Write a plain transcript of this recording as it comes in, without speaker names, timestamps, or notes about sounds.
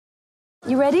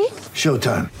You ready?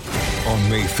 Showtime. On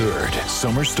May 3rd,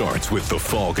 summer starts with The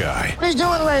Fall Guy. Let's do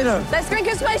it later. Let's drink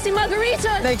a spicy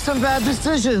margarita. Make some bad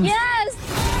decisions.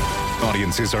 Yes!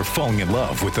 Audiences are falling in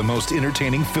love with the most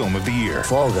entertaining film of the year.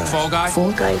 Fall Guy. Fall Guy?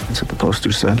 Fall Guy. That's what the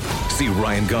poster said. See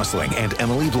Ryan Gosling and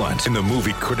Emily Blunt in the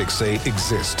movie critics say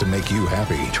exists to make you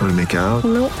happy. Trying to make it out?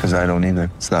 Nope. Because I don't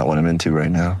either. It's not what I'm into right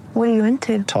now. What are you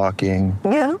into? Talking.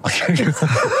 Yeah.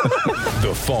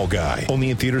 The Fall Guy.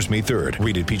 Only in theaters May 3rd.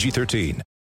 Rated PG-13.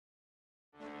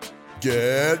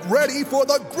 Get ready for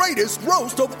the greatest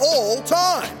roast of all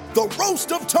time. The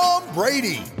Roast of Tom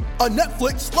Brady. A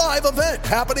Netflix live event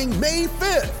happening May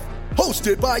 5th.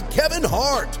 Hosted by Kevin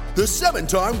Hart. The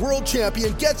 7-time world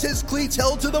champion gets his cleats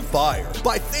held to the fire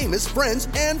by famous friends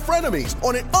and frenemies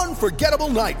on an unforgettable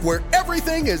night where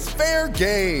everything is fair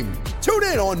game. Tune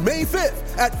in on May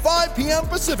 5th at 5 p.m.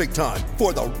 Pacific time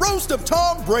for the Roast of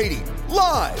Tom Brady.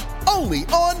 Live only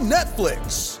on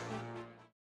Netflix.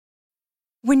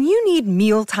 When you need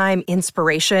mealtime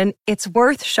inspiration, it's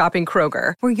worth shopping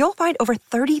Kroger, where you'll find over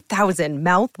 30,000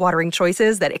 mouth-watering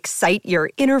choices that excite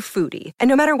your inner foodie. And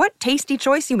no matter what tasty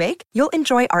choice you make, you'll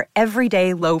enjoy our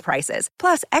everyday low prices,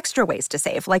 plus extra ways to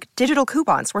save, like digital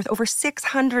coupons worth over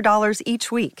 $600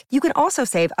 each week. You can also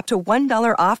save up to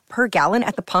 $1 off per gallon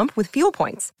at the pump with fuel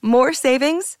points. More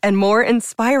savings and more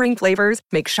inspiring flavors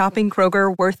make shopping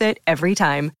Kroger worth it every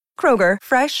time. Kroger,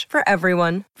 fresh for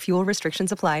everyone. Fuel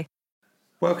restrictions apply.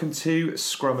 Welcome to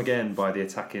Scrum Again by the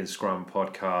Attacking Scrum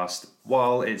podcast.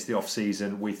 While it's the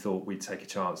off-season, we thought we'd take a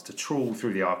chance to trawl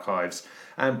through the archives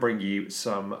and bring you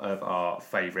some of our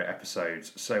favourite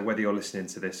episodes. So whether you're listening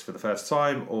to this for the first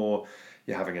time or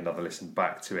you're having another listen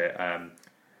back to it, a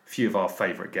few of our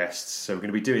favourite guests. So we're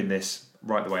going to be doing this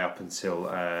right the way up until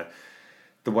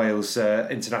the Wales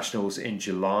Internationals in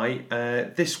July.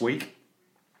 This week,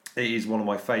 it is one of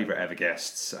my favourite ever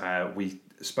guests. We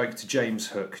spoke to James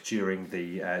Hook during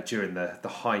the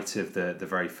height of the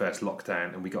very first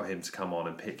lockdown, and we got him to come on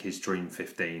and pick his Dream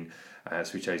 15.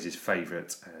 So we chose his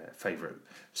favourite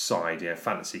side,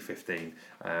 Fantasy 15.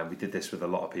 We did this with a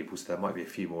lot of people, so there might be a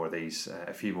few more of these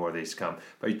to come.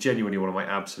 But he's genuinely one of my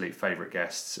absolute favourite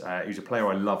guests. He was a player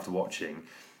I loved watching,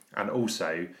 and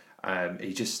also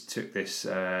he just took this,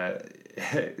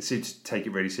 seemed to take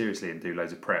it really seriously and do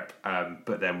loads of prep,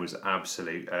 but then was an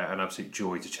absolute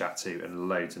joy to chat to and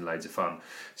loads of fun.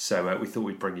 So we thought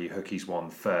we'd bring you Hookie's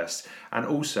one first. And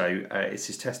also, it's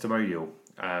his testimonial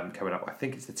coming up. I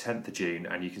think it's the 10th of June,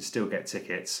 and you can still get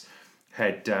tickets.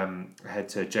 Head to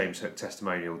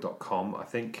jameshooktestimonial.com, I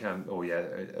think, at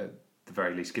the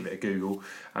very least, give it a Google,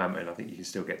 and I think you can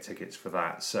still get tickets for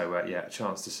that. So, a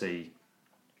chance to see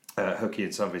Hookie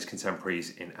and some of his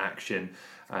contemporaries in action,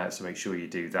 so make sure you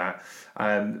do that.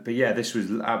 This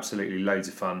was absolutely loads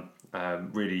of fun.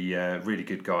 Really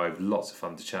good guy, lots of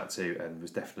fun to chat to, and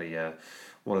was definitely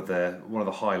one of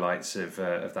the highlights of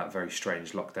that very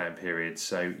strange lockdown period.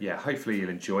 So hopefully you'll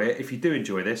enjoy it. If you do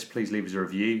enjoy this, please leave us a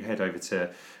review. Head over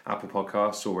to Apple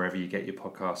Podcasts or wherever you get your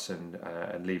podcasts and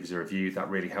leave us a review. That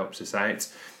really helps us out.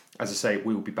 As I say,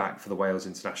 we will be back for the Wales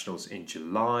Internationals in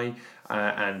July.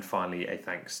 And finally, a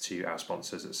thanks to our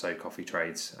sponsors at So Coffee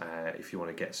Trades. If you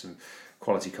want to get some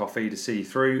quality coffee to see you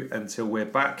through until we're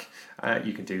back,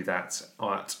 you can do that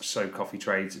at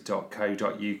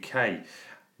socoffeetrades.co.uk.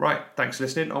 Right, thanks for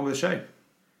listening. On with the show.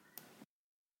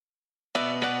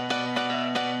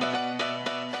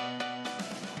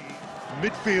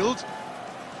 Midfield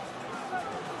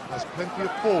has plenty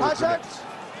of forwards in it.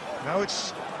 Now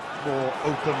it's more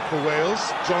open for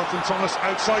Wales. Jonathan Thomas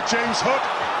outside James Hook.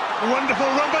 Wonderful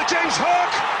run by James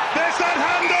Hook. There's that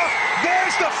hander.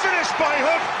 There's the finish by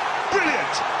Hook.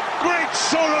 Brilliant. Great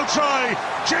solo try.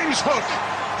 James Hook.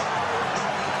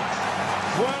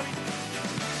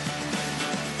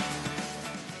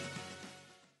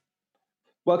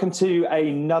 Welcome to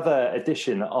another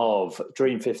edition of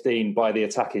Dream 15 by the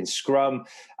Attacking Scrum.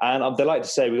 And I'm delighted to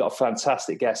say we've got a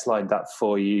fantastic guest lined up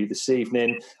for you this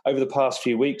evening. Over the past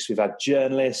few weeks, we've had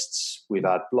journalists, we've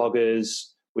had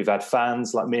bloggers, we've had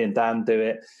fans like me and Dan do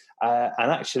it.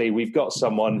 And actually, we've got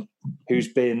someone who's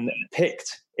been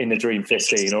picked in the Dream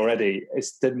 15 already.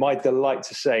 It's my delight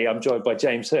to say I'm joined by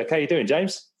James Hook. How are you doing,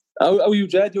 James? How are you,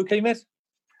 Jed? You okay, mate?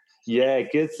 Yeah,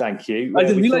 good, thank you. I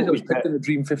didn't realise I was picked in the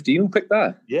Dream 15. Who picked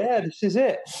that? Yeah, this is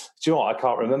it. Do you know what? I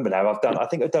can't remember now. I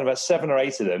think I've done about 7 or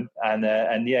 8 of them,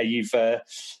 and you're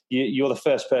the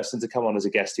first person to come on as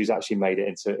a guest who's actually made it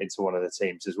into one of the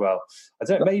teams as well. I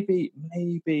don't know, maybe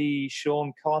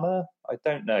Sean Connor. I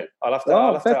don't know. I'll have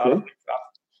to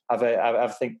have a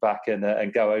think back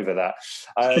and go over that.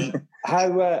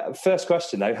 First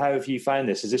question though, how have you found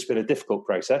this? Has this been a difficult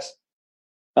process?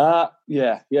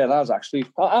 Yeah, that was actually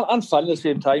and fun at the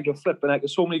same time. But flipping out,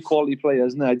 there's so many quality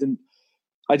players, and I didn't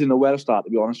know where to start,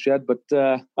 to be honest, Jed. But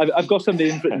I've got some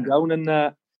names written down, and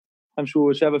I'm sure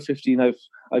whichever 15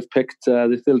 I've picked,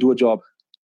 they'll do a job.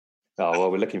 Oh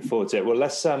well, we're looking forward to it. Well,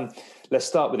 let's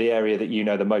start with the area that you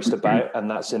know the most about,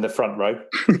 and that's in the front row.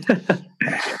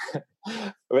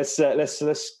 Let's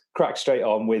crack straight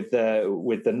on with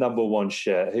the number one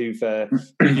shirt. Who've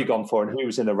you gone for, and who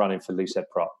was in the running for Loosehead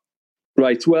Prop?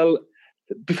 Right. Well,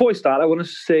 before I start, I want to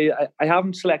say I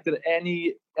haven't selected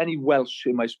any Welsh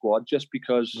in my squad just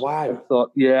because I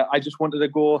thought, I just wanted to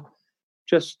go.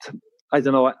 I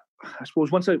don't know. I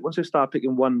suppose once I start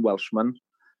picking one Welshman,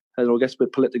 I don't know, it gets a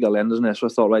bit political then, doesn't it? So I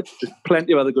thought, right, there's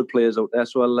plenty of other good players out there,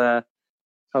 so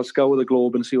I'll scour the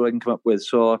globe and see what I can come up with.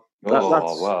 So that's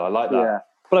I like that. Yeah.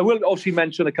 But I will obviously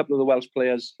mention a couple of the Welsh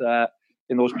players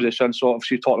in those positions. So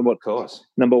obviously talking about, of course,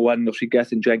 number one, obviously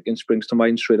Gethin Jenkins springs to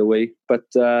mind straight away. But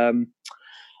I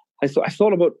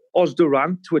thought about Os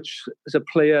Durant, which is a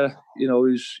player,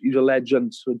 he's a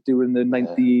legend. So doing the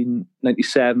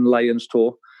 1997 Lions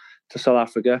tour to South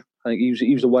Africa. I think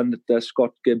he was the one that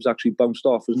Scott Gibbs actually bounced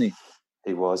off, wasn't he?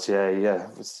 He was, yeah.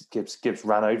 Gibbs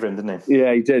ran over him, didn't he?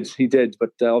 Yeah, he did.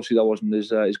 But obviously that wasn't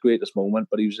his greatest moment.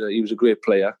 But he was a great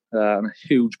player and a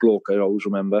huge bloke. I always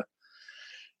remember.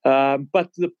 But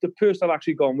the person I've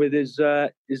actually gone with is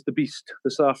the Beast,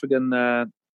 the South African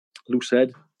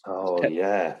Loosehead. Oh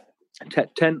yeah.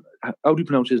 How do you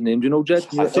pronounce his name? Do you know, Jed?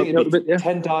 I think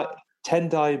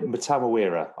Tendai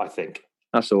Mtamawira, I think.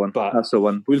 That's the one. That's the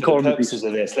one. We'll call him the Beast.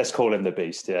 Of this, let's call him the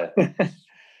Beast. Yeah.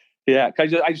 Yeah. I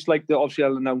just like obviously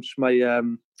I'll announce my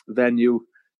venue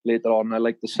later on. I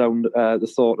like the sound,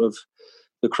 the thought of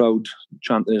the crowd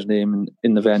chanting his name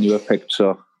in the venue I picked.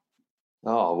 So.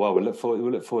 Oh well, we'll look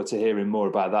forward to hearing more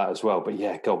about that as well. But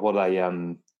yeah, God, what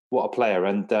a player,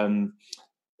 and a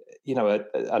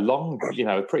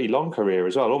pretty long career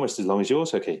as well, almost as long as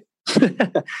yours, Hookie.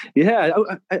 Yeah.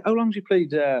 How long has he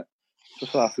played for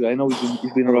South Africa? I know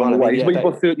he's been around a while. He's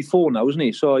about 34 now, isn't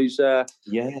he? So he's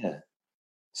yeah.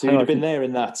 So you'd have been there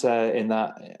in that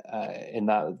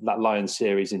Lions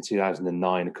series in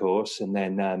 2009, of course, and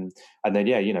then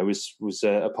was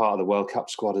a part of the World Cup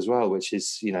squad as well, which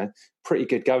is pretty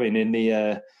good going in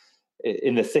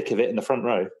the thick of it in the front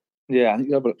row. Yeah, I think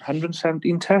he's about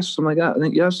 117 tests, something like that. I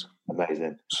think he has.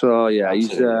 Amazing. So yeah,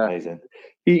 absolutely amazing.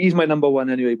 He's my number one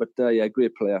anyway. But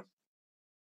great player.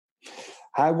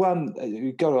 How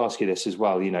we've got to ask you this as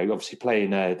well. Obviously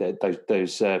playing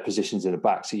those positions in the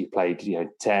backs that you played,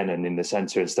 10 and in the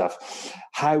centre and stuff.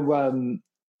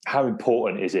 How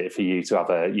important is it for you to have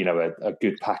a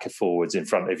good pack of forwards in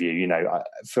front of you?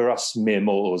 For us mere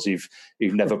mortals who've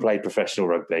never played professional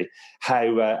rugby,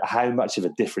 how much of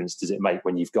a difference does it make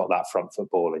when you've got that front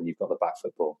football and you've got the back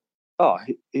football? Oh,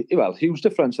 well, huge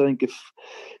difference. I think if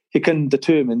he can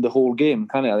determine the whole game,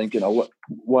 can he? I think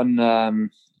one.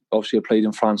 Obviously, I played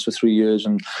in France for 3 years,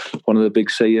 and one of the big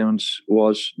sayings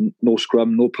was "no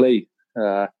scrum, no play."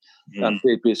 And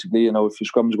basically, if your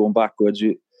scrum's going backwards,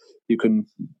 you can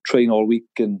train all week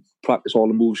and practice all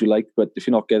the moves you like, but if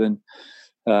you're not getting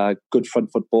good front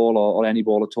football or any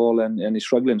ball at all, and you're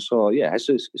struggling. So yeah,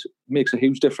 it makes a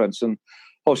huge difference. And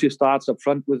obviously, it starts up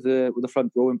front with the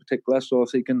front row in particular. So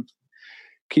if they can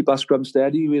keep our scrum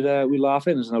steady, we laugh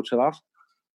in as an outside half.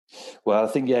 Well, I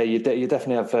think you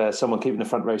definitely have someone keeping the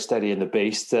front row steady in the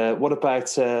Beast. What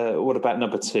about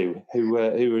number two? Who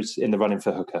was in the running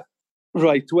for hooker?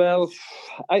 Right. Well,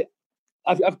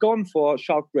 I've gone for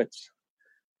Schalk Brits,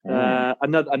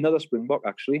 another Springbok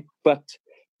actually, but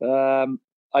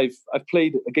I've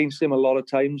played against him a lot of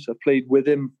times. I've played with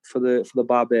him for the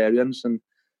Barbarians, and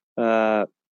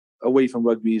away from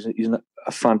rugby, he's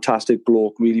a fantastic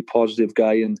bloke, really positive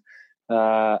guy, and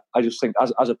I just think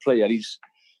as a player,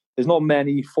 there's not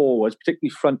many forwards, particularly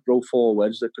front row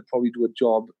forwards, that could probably do a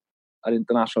job at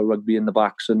international rugby in the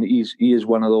backs, and he is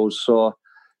one of those. So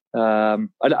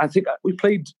I think we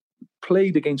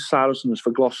played against Saracens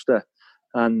for Gloucester,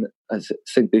 and I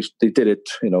think they did it,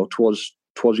 towards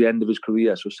the end of his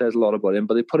career. So it says a lot about him.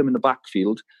 But they put him in the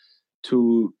backfield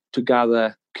to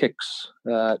gather kicks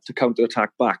to counter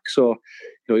attack back. So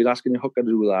he's asking your hooker to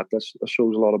do that. That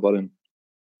shows a lot about him.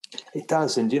 It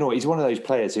does, and he's one of those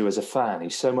players who, as a fan,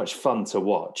 he's so much fun to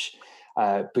watch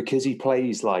because he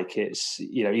plays like it's,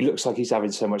 he looks like he's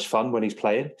having so much fun when he's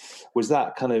playing. Was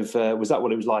that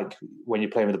what it was like when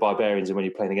you're playing with the Barbarians and when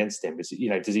you're playing against him? Does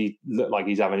he look like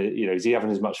he's having, is he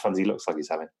having as much fun as he looks like he's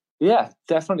having? Yeah,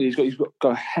 definitely. He's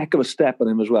got a heck of a step on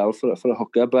him as well for a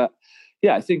hooker. But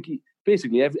yeah, I think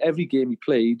basically every game he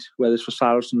played, whether it's for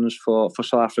Saracens, for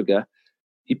South Africa,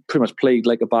 he pretty much played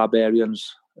like a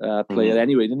Barbarians player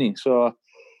anyway, didn't he? So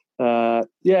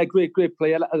Great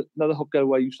player. Another hooker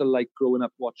who I used to like growing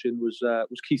up watching was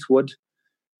Keith Wood.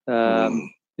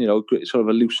 Great, sort of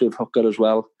elusive hooker as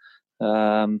well.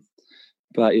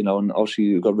 But and obviously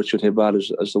you've got Richard Hibbard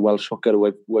as the Welsh hooker who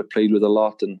I've played with a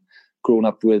lot and grown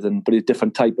up with, but he's a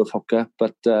different type of hooker.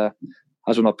 But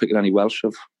as I'm not picking any Welsh,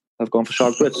 I've gone for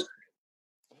Shark Brits.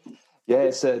 Yeah,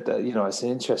 it's it's an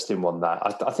interesting one. That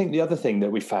I think the other thing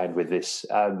that we found with this,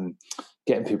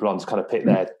 getting people on to kind of pick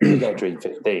their dream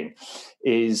 15,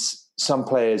 is some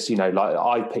players. Like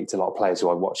I picked a lot of players who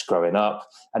I watched growing up,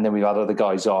 and then we've had other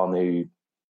guys on who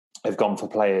have gone for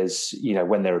players,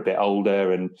 when they're a bit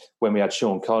older. And when we had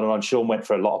Sean Connor on, Sean went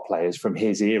for a lot of players from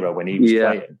his era when he was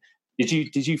playing.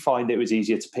 Did you find it was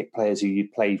easier to pick players who you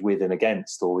played with and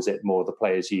against, or was it more the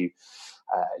players you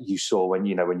saw when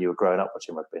you were growing up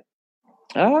watching rugby?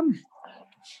 I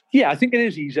think it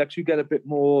is easier because you get a bit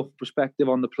more perspective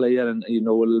on the player and a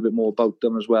little bit more about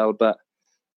them as well. But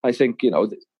I think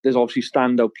there's obviously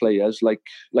standout players like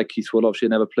Keith Wood. Obviously, I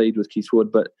never played with Keith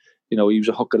Wood, but he was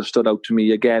a hooker that stood out to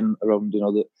me again around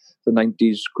the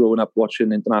 90s, growing up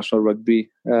watching international rugby.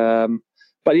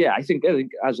 But yeah, I think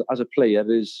as a player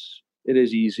it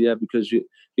is easier because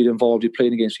you're involved, you're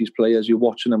playing against these players, you're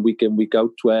watching them week in, week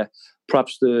out, where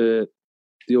perhaps the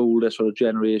older sort of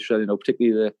generation,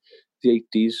 particularly the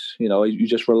 80s, you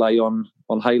just rely on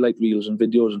highlight reels and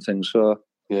videos and things. So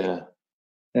yeah.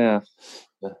 No,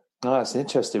 that's an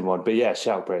interesting one. But yeah,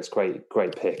 Shark Brits,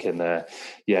 great pick, and a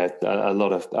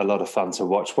lot of fun to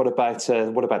watch. What about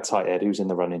tight head? Who's in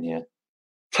the running here?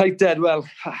 Tight head, well,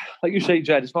 like you say,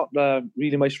 Jed, it's not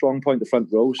really my strong point, the front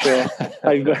row. So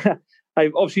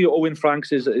I've obviously Owen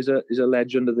Franks is a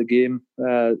legend of the game,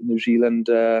 New Zealand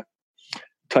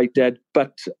tight head,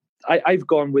 but I've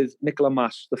gone with Nicolas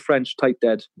Mas, the French tight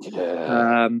head.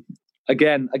 Yeah.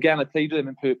 Again, I played with him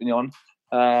in Perpignan,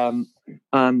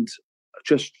 and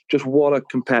just what a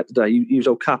competitor. He was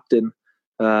our captain.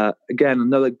 Again,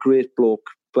 another great bloke,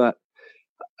 but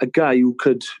a guy who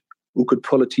could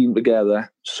pull a team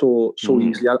together so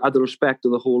easily. I had the respect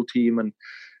of the whole team, and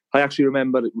I actually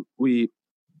remember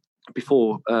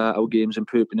before our games in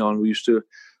Perpignan, we used to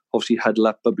obviously huddle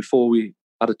up, but before we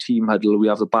had a team huddle, we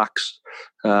have the backs,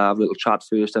 have a little chat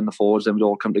first, then the forwards, then we'd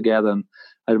all come together. And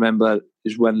I remember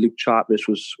is when Luke Charteris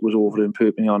was over in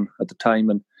Perpignan at the time,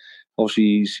 and obviously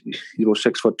he's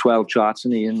 6'12" Charts,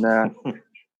 isn't he? And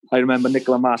I remember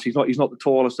Nicolas Mas. He's not the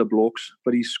tallest of blokes,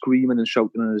 but he's screaming and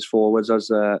shouting at his forwards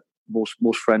as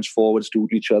most French forwards do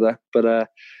to each other. But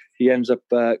he ends up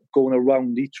going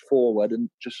around each forward and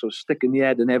just sort of sticking the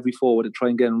head in every forward and try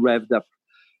and get him revved up.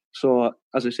 So,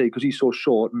 as I say, because he's so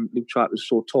short and Luke Charteris is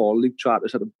so tall, Luke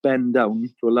Charteris had to bend down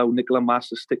to allow Nicolas Mas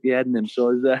to stick the head in him. So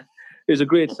it was a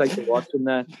great sight to watch,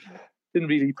 and didn't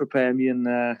really prepare me in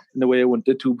the way I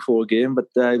wanted to before a game, but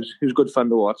it was good fun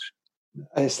to watch.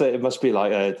 It must be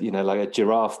like a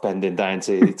giraffe bending down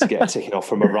to get a ticket off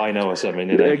from a rhino or something.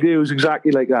 It was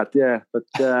exactly like that, yeah.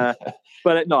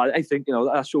 But no, I think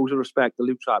that shows the respect that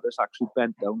Luke Charteris actually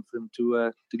bent down for him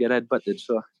to get headbutted.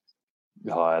 So.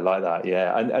 Oh, I like that,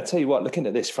 yeah. And I tell you what, looking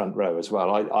at this front row as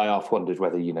well, I half wondered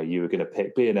whether you were going to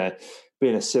pick being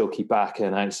a silky back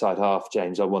and outside half,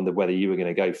 James. I wondered whether you were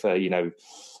going to go for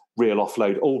real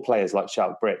offload, all players like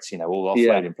Shark Brits, all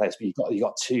offloading players. But you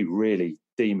got two really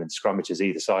demon scrummagers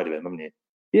either side of him, haven't you?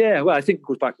 Yeah, well, I think it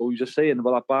goes back to what you were just saying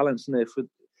about that balance, and if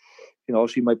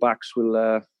obviously my backs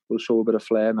will show a bit of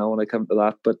flair now when I come to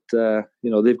that, but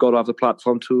they've got to have the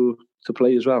platform to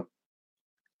play as well.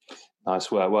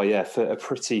 Nice work. Well, yeah, for a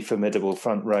pretty formidable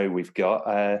front row we've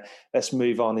got. Let's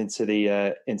move on into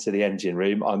the engine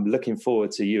room. I'm looking forward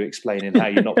to you explaining how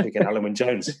you're not picking Alun Wyn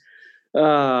Jones.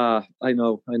 I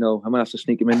know. I'm gonna have to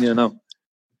sneak him in here now.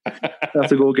 I have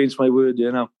to go against my word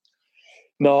here now.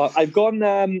 No, I've gone.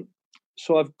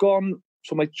 So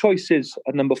my choice is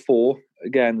at number 4.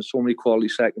 Again, there's so many quality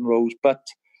second rows, but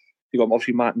you got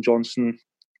obviously Martin Johnson,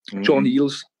 John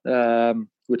Eales,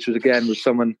 which was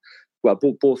someone. Well,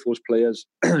 both those players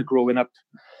growing up,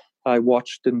 I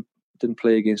watched and didn't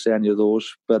play against any of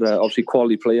those, but obviously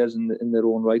quality players in their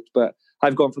own right. But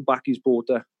I've gone for Bakkies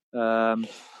Botha. I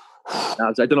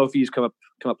don't know if he's come up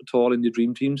at all in your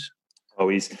dream teams. Oh,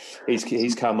 he's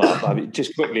come up. I mean,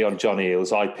 just quickly on John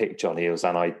Eales, I picked John Eales,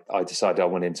 and I decided I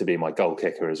want him to be my goal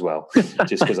kicker as well,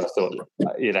 just because I thought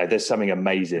there's something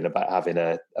amazing about having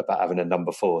a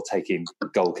number 4 taking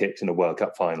goal kicks in a World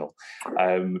Cup final.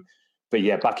 But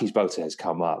yeah, Bakkies Botha has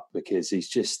come up because he's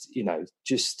just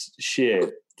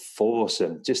sheer force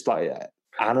and just like an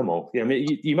animal. I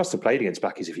mean, you must have played against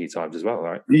Bakkies a few times as well,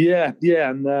 right? Yeah,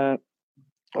 and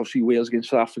obviously Wales against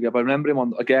South Africa. But I remember him on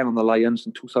the Lions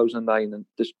in 2009, and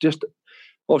there's just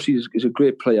obviously he's a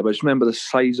great player, but I just remember the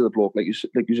size of the bloke, like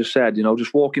you just said,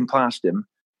 just walking past him,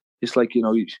 it's like,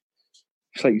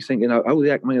 it's like you're thinking, how the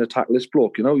heck am I going to tackle this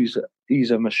bloke?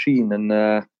 He's a machine, and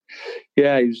he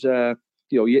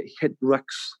hit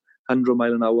rucks 100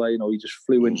 mile an hour. He just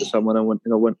flew into someone,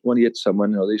 and when he hit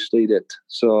someone, they stayed it.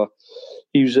 So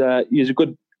he's a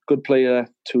good player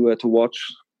to watch.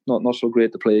 Not so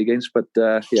great to play against, but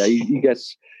he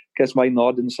gets my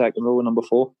nod in the second row, number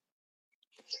 4.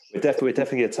 We're definitely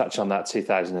going to touch on that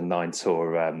 2009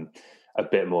 tour a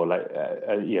bit more, like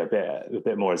a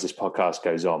bit more as this podcast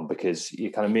goes on, because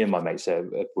me and my mates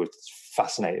were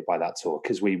fascinated by that tour,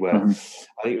 because we were, I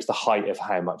think it was the height of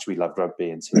how much we loved rugby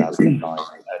in 2009.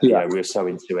 We were so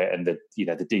into it, and the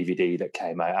DVD that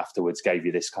came out afterwards gave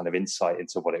you this kind of insight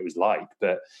into what it was like.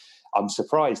 But I'm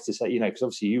surprised to say, because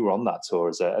obviously you were on that tour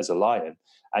as a Lion,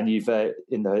 and you've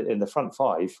in the front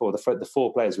 5, or the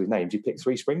 4 players we've named, you picked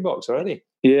 3 Springboks already.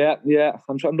 Yeah.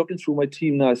 I'm looking ththrough my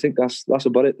team now. I think that's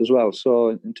about it as well. So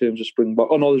in terms of Springbok,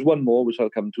 there's one more which I'll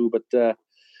come to, but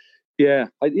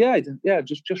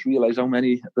just realised how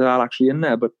many there are actually in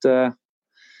there. But the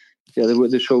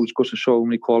show's goes to show how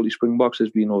many quality Springboks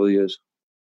there's been over the years.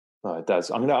 No, it does.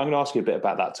 I'm going to ask you a bit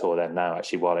about that tour then now,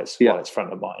 actually, while it's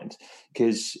front of mind,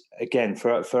 because again,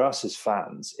 for us as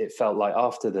fans, it felt like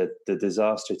after the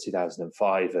disaster of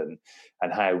 2005 and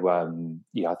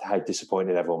how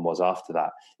disappointed everyone was after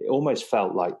that, it almost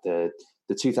felt like the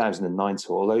 2009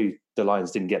 tour, although the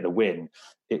Lions didn't get the win,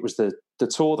 it was the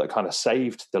tour that kind of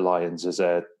saved the Lions as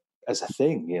a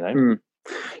thing,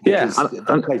 Yeah,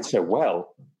 and played so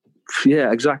well.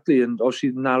 Yeah, exactly, and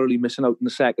obviously narrowly missing out in the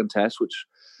second test, which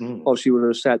obviously would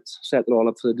have set it all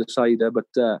up for the decider. But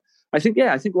I think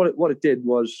what it did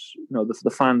was,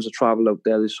 the fans that travelled out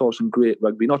there, they saw some great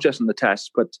rugby, not just in the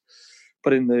test, but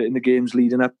in the games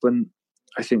leading up. And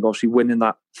I think obviously winning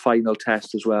that final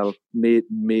test as well made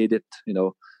it,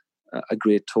 a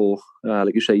great tour.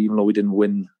 Like you say, even though we didn't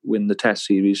win the test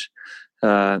series,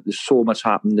 there's so much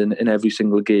happened in every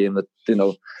single game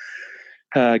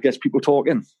that gets people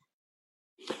talking.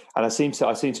 And I seem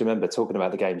to remember talking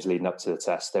about the games leading up to the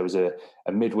test. There was a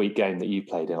midweek game that you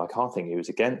played in. I can't think who it was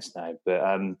against now, but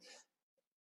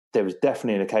there was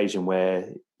definitely an occasion where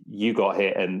you got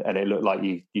hit and it looked like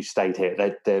you stayed hit.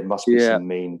 There must be some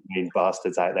mean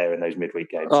bastards out there in those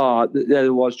midweek games. Oh,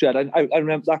 there was, Jed. I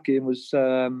remember that game was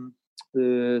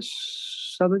the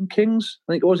Southern Kings.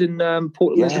 I think it was in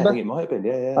Port Elizabeth. I think it might have been.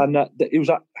 Yeah. And it was.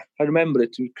 I remember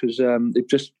it because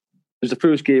it was the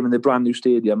first game in the brand new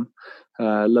stadium,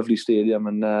 lovely stadium,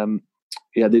 and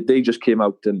they just came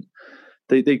out and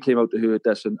they came out to hurt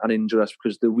us and injure us,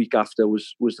 because the week after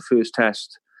was the first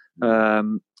test.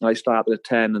 I started at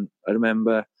 10, and I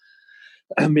remember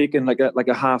making like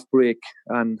a half break,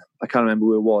 and I can't remember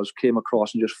who it was, came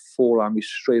across and just forearmed me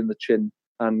straight in the chin,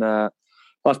 and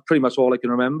that's pretty much all I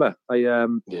can remember. I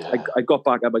got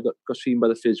back up, I got seen by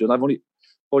the physio, and I've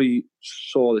only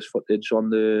saw this footage on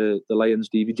the Lions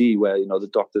DVD where, the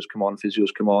doctors come on,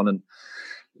 physios come on, and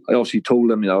I obviously told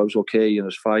them, I was okay and it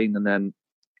was fine. And then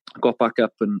I got back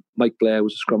up, and Mike Blair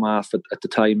was a scrum half at the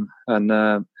time,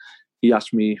 and he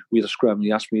asked me, we had a scrum,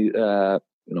 he asked me, for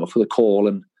the call,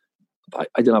 and I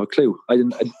didn't have a clue. I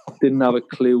didn't have a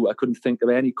clue. I couldn't think of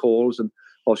any calls, and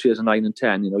obviously as a 9 and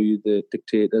 10, you the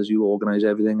dictators, you organise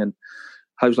everything, and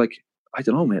I was like, I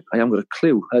don't know, mate. I haven't got a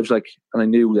clue. I was like, and I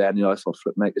knew then, I thought,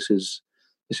 flip, mate, this is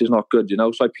not good,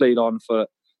 So I played on for,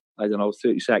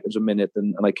 30 seconds, a minute,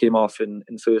 and I came off in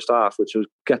first half, which I was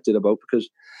gutted about because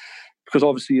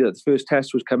obviously the first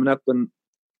test was coming up, and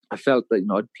I felt that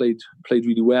I'd played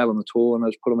really well on the tour, and I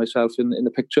was putting myself in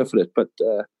the picture for it. But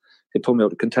it put me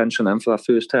out of contention then for that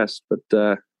first test. But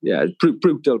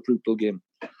brutal game.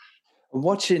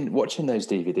 Watching those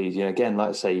DVDs, again, like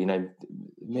I say,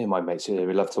 me and my mates,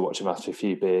 we love to watch them after a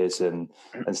few beers and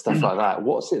stuff like that.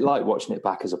 What's it like watching it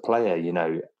back as a player?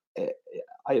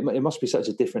 It must be such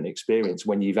a different experience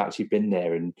when you've actually been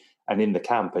there and in the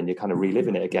camp, and you're kind of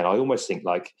reliving it again. I almost think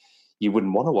like you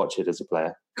wouldn't want to watch it as a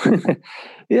player.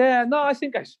 I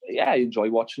think I enjoy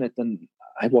watching it, and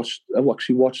I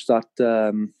actually watched that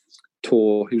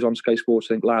tour. He was on Sky Sports,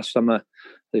 I think, last summer.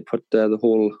 They put the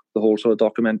whole sort of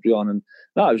documentary on, and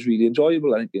it was really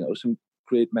enjoyable. I think some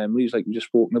great memories, like we just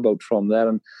spoken about from there.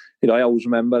 And I always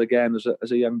remember, again,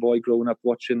 as a young boy growing up,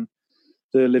 watching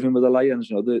the Living with the Lions,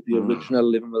 the original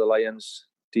Living with the Lions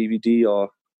DVD or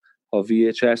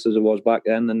VHS as it was back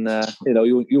then. And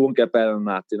you won't get better than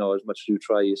that. As much as you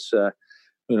try, it's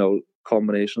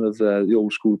combination of the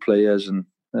old school players and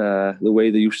the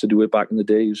way they used to do it back in the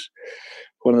days.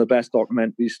 One of the best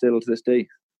documentaries still to this day.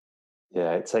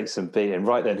 Yeah, it takes some beating.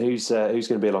 Right then, who's going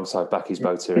to be alongside Bakkies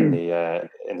Botha in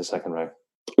the second row?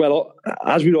 Well,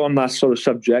 as we're on that sort of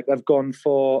subject, I've gone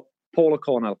for Paul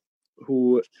O'Connell,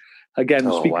 who, again,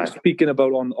 speaking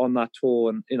about on that tour,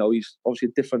 and he's obviously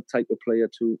a different type of player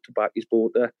to Bakkies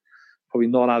Botha, probably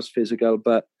not as physical,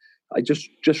 but I just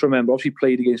remember, obviously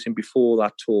played against him before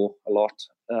that tour a lot,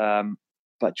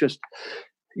 but just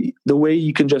the way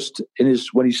he can just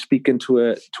when he's speaking to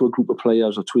a group of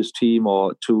players or to his team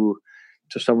or to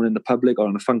someone in the public or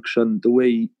in a function, the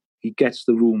way he gets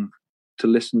the room to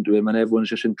listen to him and everyone's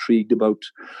just intrigued about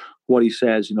what he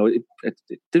says. It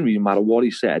didn't really matter what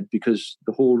he said because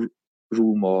the whole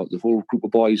room or the whole group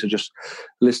of boys are just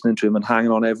listening to him and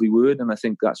hanging on every word. And I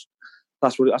think that's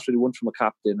what he wants from a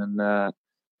captain. And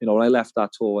when I left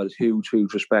that tour, I had huge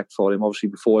respect for him. Obviously,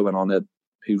 before I went on, I had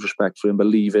huge respect for him, but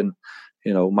leaving,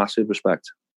 massive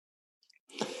respect.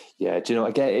 Yeah, do you know?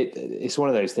 Again, it's one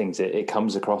of those things. It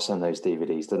comes across on those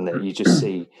DVDs, doesn't it? You just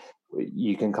see.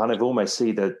 You can kind of almost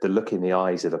see the look in the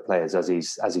eyes of the players as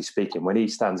he's speaking. When he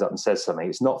stands up and says something,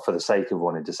 it's not for the sake of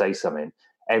wanting to say something.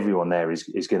 Everyone there is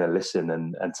going to listen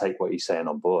and take what he's saying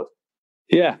on board.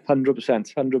 Yeah,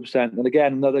 100%. And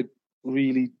again, another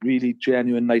really, really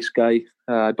genuine, nice guy.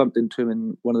 I bumped into him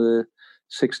in one of the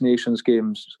Six Nations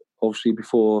games, obviously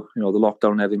before the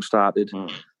lockdown and everything started.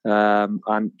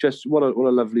 And just what a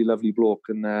lovely, lovely bloke.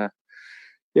 And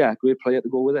great player to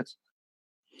go with it.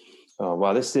 Oh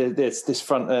wow! This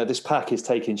pack is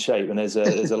taking shape, and there's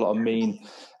a lot of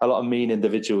mean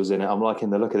individuals in it. I'm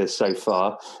liking the look of this so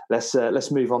far.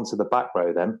 Let's move on to the back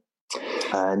row then.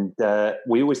 And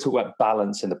we always talk about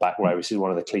balance in the back row, which is one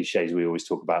of the cliches we always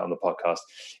talk about on the podcast.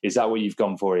 Is that what you've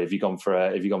gone for? Have you gone for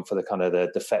the kind of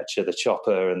the fetcher, the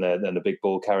chopper, and the big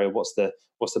ball carrier? What's the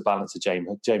balance of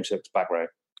James Hook's back row?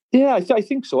 Yeah, I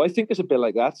think so. I think it's a bit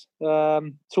like that.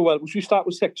 Should we start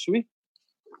with 6? Should we?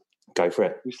 Go for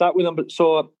it. We start with them.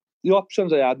 So the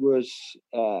options I had was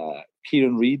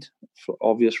Kieran Reid, for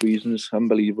obvious reasons,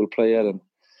 unbelievable player, and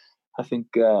I think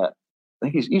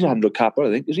he's a 100 capper.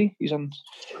 I think is he? He's on.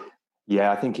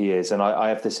 Yeah, I think he is, and I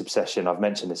have this obsession. I've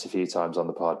mentioned this a few times on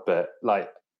the pod, but I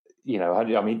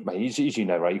mean, as you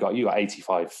know, right? You got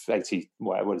 85, 80.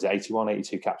 What is it? 81,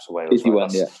 82 caps for Wales. 81,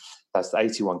 right? That's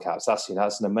 81 caps. That's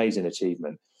an amazing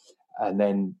achievement, and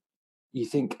then. You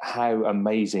think how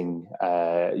amazing,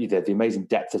 the amazing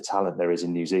depth of talent there is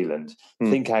in New Zealand.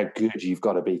 Think how good you've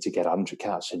got to be to get 100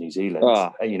 caps for New Zealand.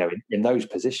 In those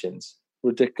positions,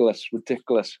 ridiculous.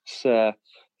 I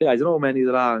don't know how many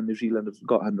there are in New Zealand have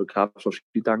got 100 caps.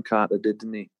 Obviously, Dan Carter did,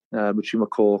 didn't he? Richie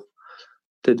McCaw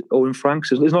did. Owen Franks.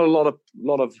 There's not a lot of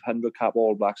 100 cap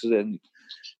All Blacks, is in.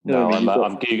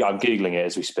 I'm googling it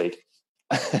as we speak.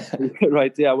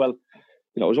 Right. Yeah. Well.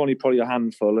 It was only probably a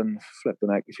handful, and flipping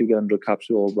heck, if you get 100 caps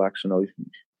with All Blacks,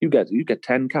 you get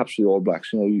 10 caps with All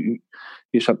Blacks.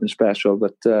 You're something special.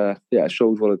 But it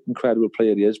shows what an incredible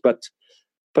player he is. But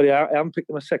yeah, I haven't picked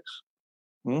him a 6.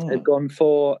 I've gone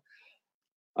for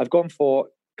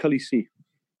Khaleesi,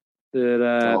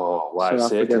 the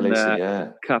South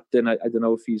African captain. I don't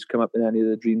know if he's come up in any of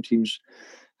the dream teams.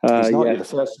 He's not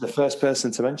the first person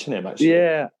to mention him, actually.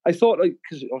 Yeah, I thought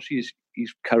because obviously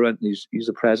he's current, he's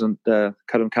the present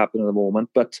current captain at the moment.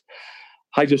 But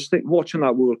I just think watching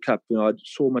that World Cup, I had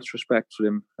so much respect for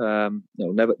him.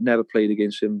 Never played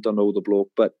against him, don't know the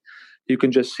bloke, but you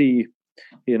can just see,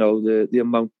 the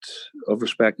amount of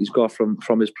respect he's got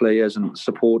from his players and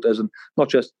supporters, and not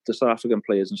just the South African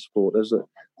players and supporters,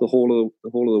 the whole of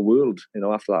the world.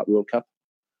 After that World Cup.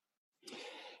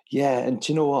 Yeah, and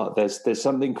do you know what? There's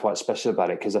something quite special about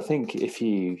it, because I think if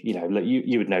you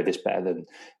would know this better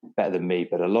than me,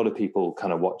 but a lot of people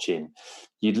kind of watching,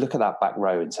 you'd look at that back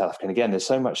row in South Africa, and again, there's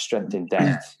so much strength in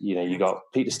depth. You got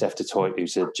Pieter-Steph du Toit,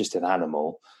 who's just an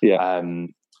animal. Yeah.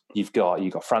 You've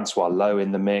got Francois Lowe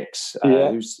in the mix.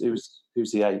 Who's the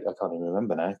 8? I can't even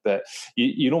remember now. But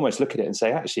you'd almost look at it and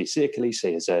say, actually, Siya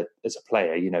Kolisi as a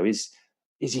player,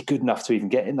 is he good enough to even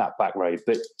get in that back row?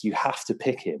 But you have to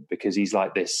pick him because he's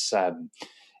like this.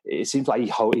 It seems like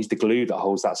he's the glue that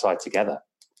holds that side together.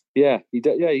 Yeah, he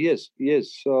is. He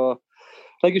is. So,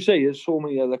 like you say, there's so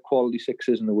many other quality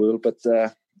 6s in the world, but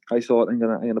I thought I'm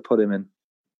gonna put him in.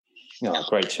 Oh,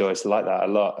 great choice. I like that a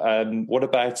lot. What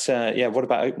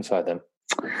about open side then?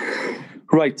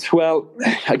 Right. Well,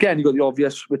 again, you got the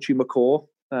obvious Richie McCaw,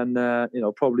 and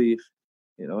probably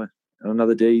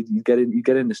another day you get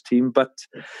in this team. But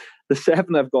the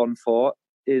 7 I've gone for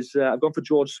is I've gone for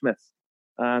George Smith,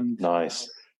 and nice.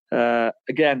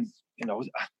 Again,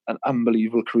 an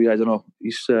unbelievable career. I don't know.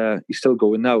 He's still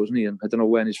going now, isn't he? And I don't know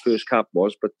when his first cap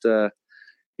was, but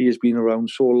he has been around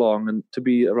so long, and to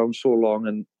be around so long,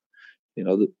 and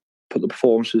put the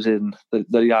performances in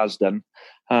that he has done.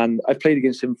 And I played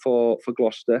against him for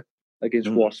Gloucester, against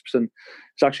Wasps, and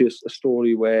it's actually a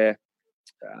story where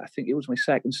I think it was my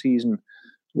second season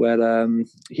where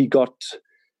he got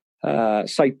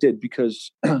cited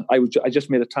because I just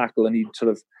made a tackle and he'd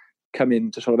sort of come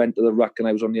in to sort of enter the ruck, and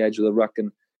I was on the edge of the ruck,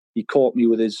 and he caught me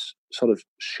with his sort of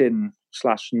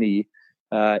shin/knee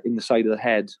in the side of the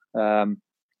head.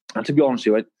 And to be honest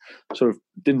with you, I sort of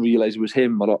didn't realise it was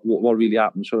him or what really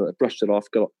happened. So I brushed it off,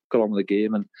 got on with the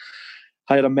game. And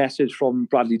I had a message from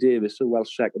Bradley Davis, the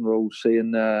Welsh second row,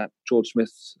 saying, George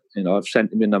Smith, I've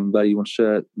sent him your number. He wants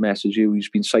to message you. He's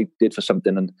been cited for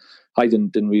something. And I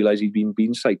didn't realise he'd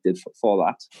been cited for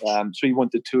that. So he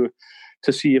wanted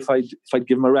to see if I'd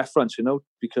give him a reference,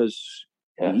 because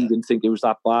he didn't think it was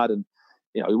that bad. And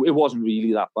it wasn't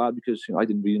really that bad because I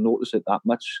didn't really notice it that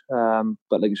much.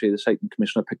 But like you say, the citing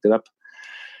commissioner picked it up.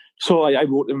 So I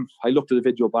wrote him. I looked at the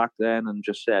video back then and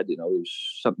just said, it was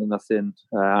something, nothing.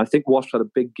 I think Wasps had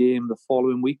a big game the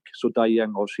following week. So Dai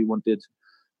Young obviously wanted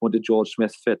George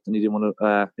Smith fit, and he didn't want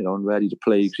to, and ready to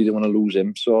play because he didn't want to lose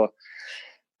him. So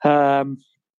I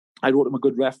wrote him a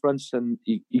good reference, and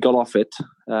he got off it,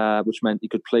 which meant he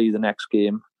could play the next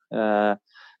game.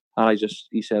 And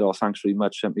he said, "Oh, thanks very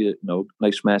much." Sent me a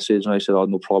nice message, and I said, "Oh,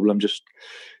 no problem. Just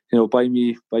buy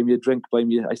me a drink. Buy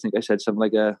me." I think I said something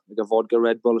like a vodka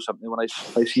Red Bull or something when I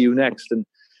see you next. And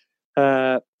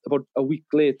about a week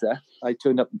later, I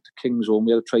turned up to Kingsholm.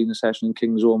 We had a training session in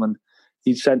Kingsholm, and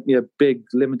he'd sent me a big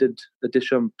limited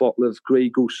edition bottle of Grey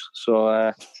Goose. So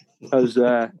I'll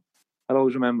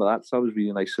always remember that. So that was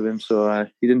really nice of him. So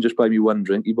he didn't just buy me one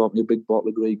drink; he bought me a big bottle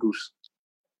of Grey Goose.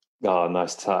 Oh,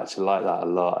 nice touch. I like that a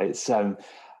lot. It's on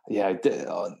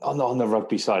the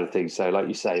rugby side of things. So, like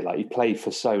you say, he played for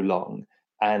so long,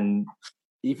 and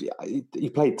he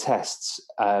played tests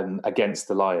against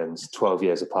the Lions 12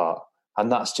 years apart,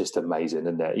 and that's just amazing,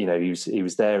 isn't it? He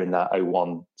was there in that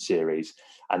 01 series,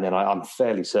 and then I'm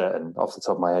fairly certain, off the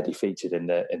top of my head, he featured in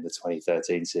the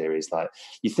 2013 series.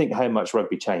 You think how much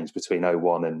rugby changed between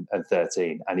 01 and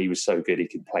 13, and he was so good he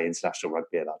could play international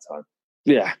rugby at that time.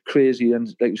 Yeah, crazy.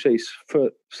 And like you say, for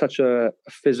such a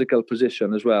physical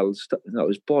position as well,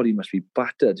 his body must be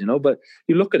battered, But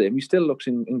you look at him, he still looks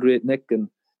in great nick and,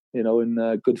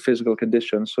 in good physical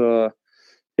condition. So,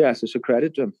 yes, it's a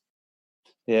credit to him.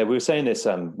 Yeah, we were saying this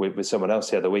with someone else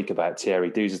the other week about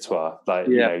Thierry Dusautoir.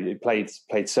 He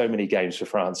played so many games for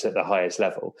France at the highest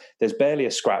level. There's barely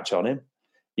a scratch on him.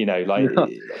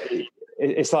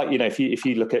 It's like, if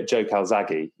you look at Joe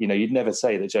Calzaghe, you'd never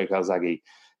say that Joe Calzaghe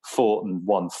fought and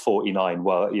won 49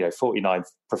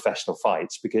 professional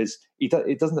fights because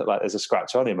it doesn't look like there's a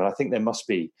scratch on him. And I think there must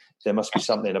be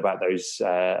something about those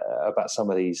about some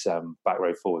of these back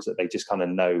row forwards that they just kind of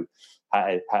know how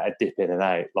to dip in and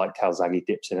out, like Calzaghe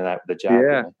dips in and out with the jab.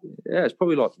 Yeah, it's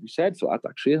probably a lot to be said for that,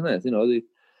 actually, isn't it?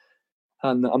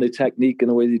 And the technique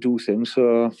and the way they do things.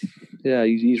 So yeah,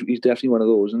 he's definitely one of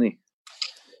those, isn't he?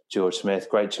 George Smith,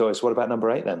 great choice. What about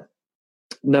number 8 then?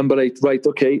 Number 8, right,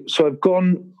 okay. So I've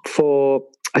gone for...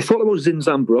 I thought about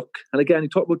Zinzan Brook. And again, you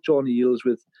talk about John Eales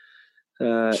with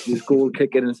his goal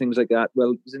kicking and things like that.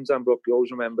 Well, Zinzan Brook, you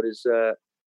always remember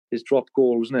his drop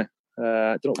goal, wasn't it?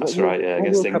 That's right, yeah.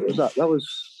 Against England. That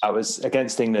was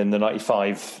against England, the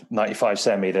 95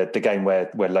 semi, the game where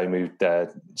Lomu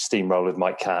steamrolled with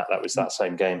Mike Catt. That was that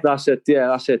same game. That's it, yeah,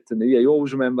 that's it. And yeah, you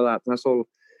always remember that. And that's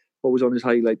always on his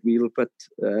highlight reel. But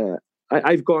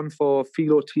I've gone for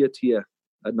Philo Tiatia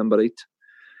at number 8.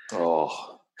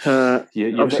 Oh,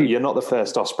 you're not the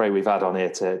first Osprey we've had on here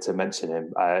to mention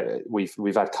him.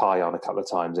 We've had Kai on a couple of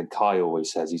times, and Kai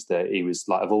always says he was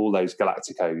like, of all those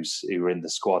Galacticos who were in the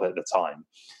squad at the time,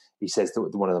 he says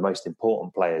that one of the most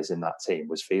important players in that team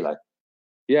was Philo.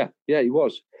 Yeah, he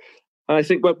was. And I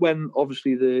think when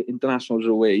obviously the internationals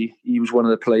were away, he was one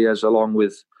of the players, along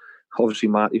with obviously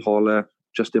Marty Holler,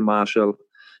 Justin Marshall,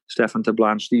 Stefan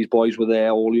Terblanche. These boys were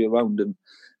there all year round,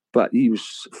 but he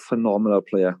was a phenomenal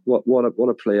player. What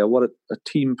a player! What a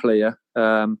team player!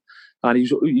 And he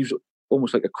was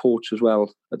almost like a coach as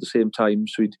well at the same time.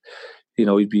 So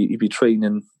he'd be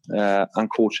training and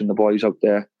coaching the boys out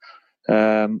there,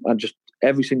 and just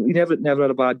everything. He never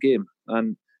had a bad game,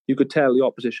 and you could tell the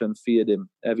opposition feared him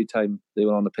every time they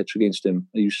were on the pitch against him.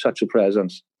 He was such a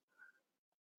presence.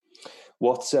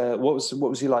 What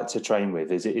was he like to train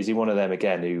with? Is he one of them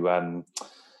again who, in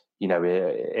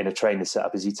a training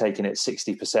setup, is he taking it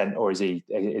 60%, or is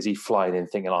he flying in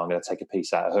thinking, I'm going to take a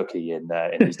piece out of hooky in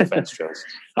these defence drills?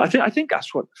 I think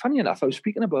that's what. Funny enough, I was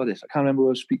speaking about this. I can't remember who I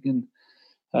was speaking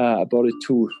about it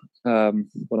to one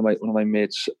of my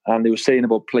mates, and they were saying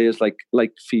about players like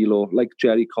Philo, like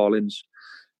Jerry Collins,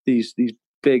 these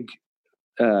big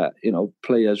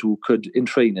players who could in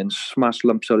training smash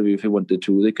lumps out of you if they wanted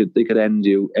to. They could end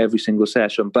you every single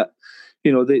session, but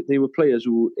they were players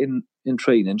who in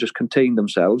training just contained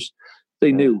themselves.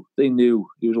 They knew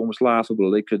it was almost laughable.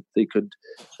 They could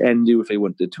end you if they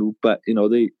wanted to, but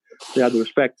they had the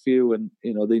respect for you, and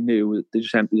they knew they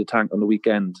just emptied the tank on the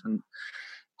weekend. And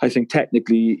I think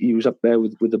technically he was up there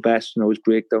with the best. His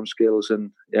breakdown skills, and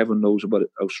everyone knows about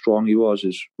how strong he was,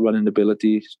 his running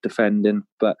ability, his defending.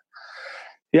 But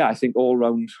yeah, I think all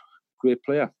round great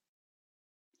player.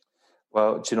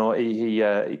 Well, do you know, he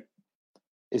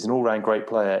is an all-round great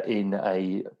player in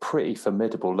a pretty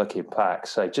formidable looking pack.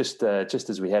 So just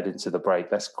as we head into the break,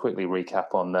 let's quickly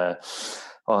recap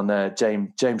on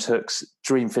James Hook's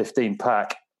Dream 15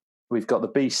 pack. We've got the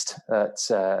Beast at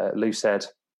loose head,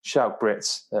 Schalk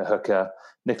Brits at hooker,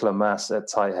 Nicola Mass at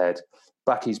tight head,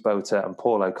 Bakkies Bota and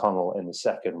Paul O'Connell in the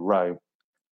second row.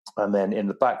 And then in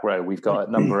the back row, we've got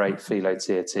at number 8, Philo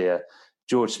Tia,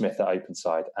 George Smith at open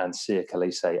side, and Sia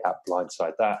Khaleesi at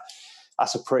blindside.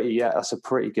 That's a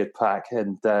pretty good pack.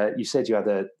 And you said you had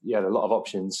a lot of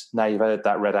options. Now you've had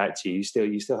that read out to you.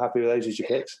 You still happy with those as your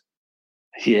picks?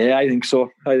 Yeah, I think so.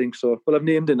 Well, I've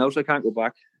named it now, so I can't go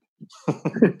back.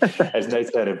 There's no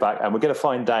turning back, and we're going to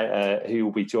find out who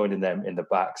will be joining them in the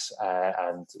backs,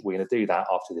 and we're going to do that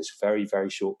after this very,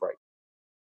 very short break.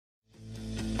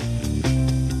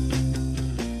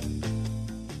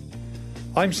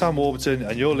 I'm Sam Warburton,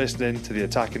 and you're listening to the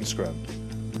Attacking Scrum.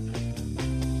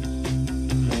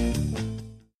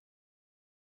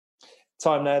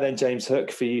 Time now then, James Hook,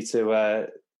 for you to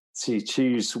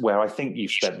choose where I think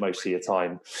you've spent most of your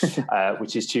time,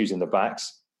 which is choosing the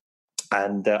backs.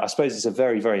 And I suppose it's a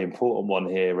very, very important one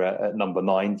here at number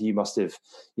 9. You must have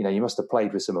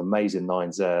played with some amazing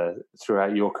 9s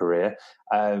throughout your career.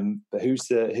 But who's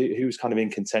kind of in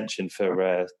contention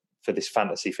for this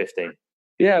fantasy 15?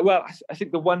 Yeah, well, I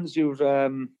think the ones you've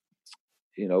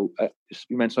you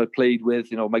mentioned I played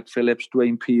with, Mike Phillips,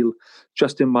 Dwayne Peel,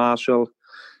 Justin Marshall.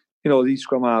 These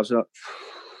scrum halves are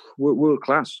world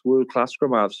class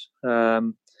scrum halves.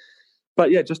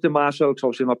 But yeah, Justin Marshall,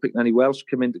 obviously not picking any Welsh,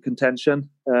 came into contention.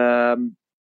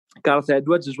 Gareth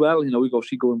Edwards as well. We've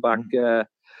obviously going back into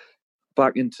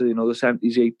the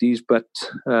 70s, 80s, but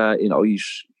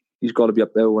he's got to be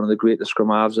up there, one of the greatest scrum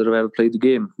halves that have ever played the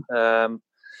game.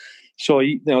 So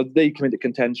they come into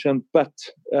contention. But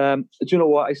do you know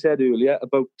what I said earlier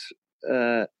about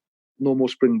no more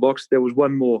Springboks? There was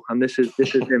one more, and this is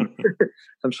him.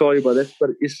 I'm sorry about this,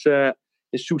 but it's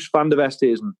Soos van der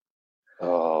Westhuizen.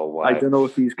 Oh wow! I don't know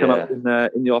if he's come up in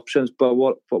the options, but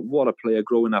what a player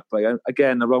growing up. Like,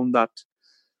 again, around that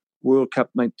World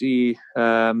Cup 95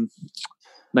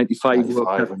 World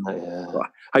Cup.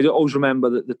 I always remember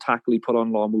the tackle he put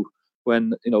on Lomu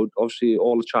when obviously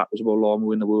all the chat was about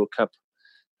Lomu in the World Cup.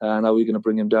 And how are we going to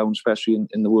bring him down, especially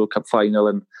in the World Cup final?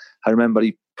 And I remember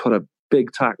he put a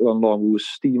big tackle on Lomu, was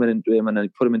steaming into him, and then he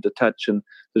put him into touch, and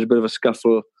there's a bit of a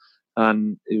scuffle,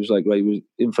 and he was like, right, he was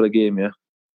in for the game, yeah.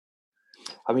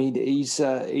 I mean, he's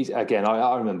again.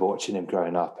 I remember watching him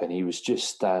growing up, and he was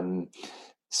just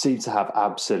seemed to have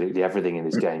absolutely everything in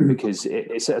his game, because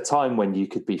it's at a time when you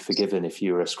could be forgiven if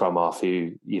you were a scrum half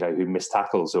who missed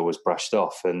tackles or was brushed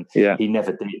off, and he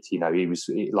never did. He was,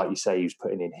 like you say, he was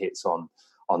putting in hits on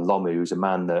Lomu, who was a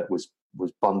man that was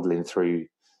bundling through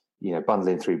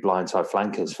blindside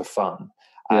flankers for fun.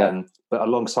 But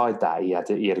alongside that, he had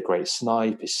a great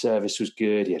snipe. His service was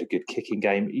good. He had a good kicking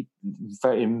game. He,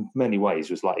 in many ways,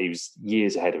 was like he was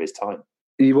years ahead of his time.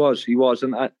 He was,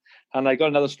 and I got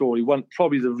another story. One,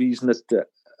 probably the reason that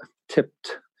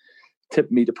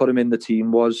tipped me to put him in the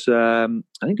team was I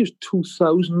think it was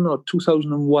 2000 or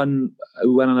 2001. We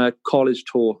went on a college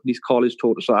tour,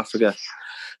 to South Africa,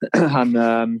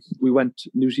 and we went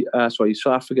South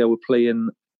Africa were playing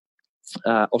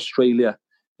Australia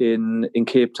in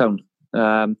Cape Town.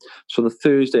 So the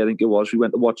Thursday, I think it was, we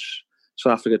went to watch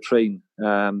South Africa train.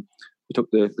 We took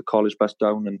the college bus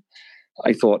down, and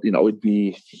I thought, we'd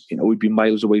be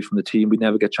miles away from the team. We'd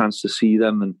never get a chance to see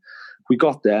them. And we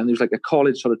got there, and there was like a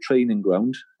college sort of training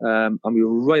ground, and we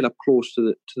were right up close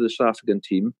to the South African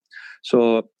team.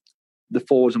 So the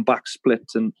forwards and backs split,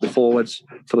 and the forwards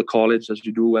for the college, as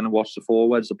you do when I watch the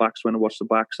forwards, the backs when I watch the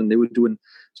backs, and they were doing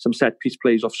some set piece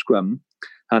plays off scrum.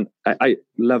 And I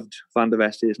loved Van der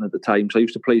Westhuizen at the time, so I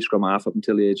used to play scrum half up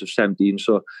until the age of 17.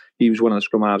 So he was one of the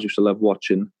scrum halves I used to love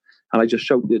watching. And I just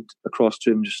shouted across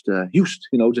to him, just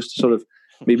just to sort of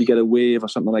maybe get a wave or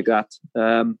something like that.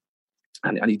 And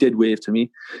he did wave to me.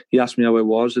 He asked me how I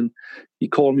was, and he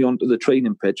called me onto the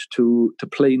training pitch to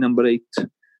play number 8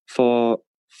 for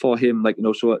him,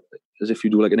 so as if you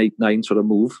do like an 8-9 sort of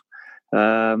move.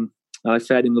 and I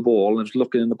fed him the ball, and I was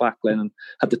looking in the back line, and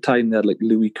at the time they had like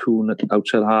Louis Kuhn at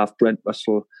outside half, Brent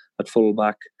Russell at full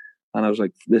back, and I was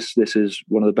like, this is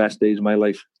one of the best days of my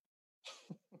life.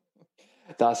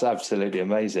 That's absolutely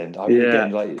amazing. I mean,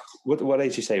 again, like, what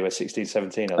age did you say you were? 16,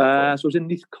 17? So I was in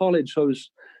Leith College, so I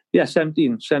was,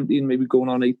 17, maybe going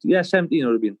on 18. Yeah, 17 I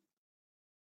would have been.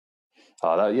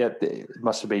 Oh, it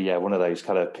must have been, one of those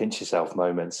kind of pinch yourself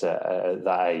moments at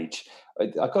that age.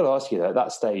 I've got to ask you, though, at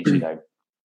that stage,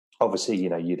 obviously,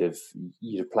 you'd have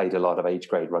played a lot of age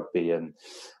grade rugby, and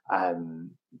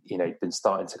you'd been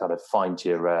starting to kind of find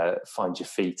your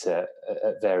feet at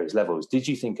various levels. Did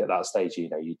you think at that stage,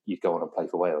 you'd go on and play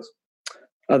for Wales?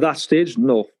 At that stage,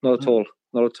 no, not at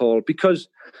all, because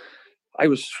I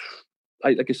was.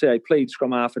 Like I say, I played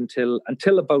scrum half until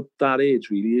about that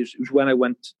age, really. It was when I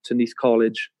went to Leith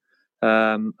College,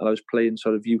 and I was playing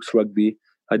sort of youth rugby.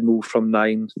 I'd moved from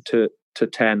 9 to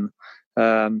 10.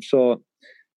 So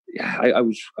I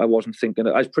wasn't thinking.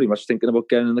 I was pretty much thinking about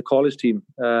getting in the college team.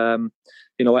 At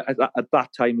that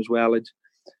time as well,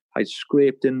 I'd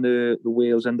scraped in the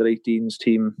Wales under-18s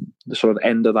team the sort of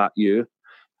end of that year.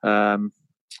 But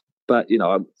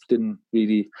I didn't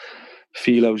really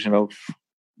feel I was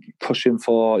pushing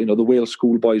for, the Wales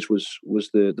schoolboys was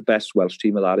the best Welsh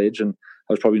team at that age, and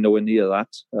I was probably nowhere near that.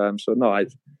 So no, I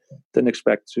didn't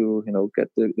expect to, get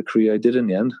the career I did in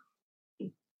the end.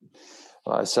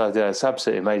 Well, so it's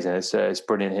absolutely amazing. It's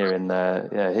brilliant hearing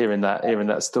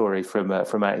that story from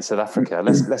out in South Africa.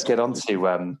 Let's get onto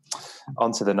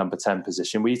the number 10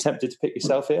 position. Were you tempted to pick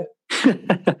yourself here?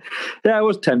 Yeah, I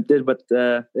was tempted, but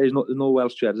there's no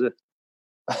Welsh chat, is it?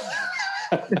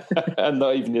 And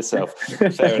not even yourself.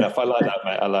 Fair enough. I like that,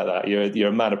 mate. I like that. You're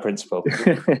a man of principle.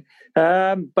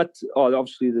 But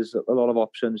obviously there's a lot of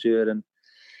options here, and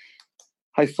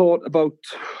I thought about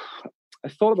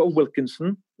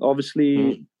Wilkinson.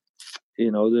 Obviously,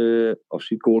 the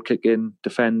goal kicking,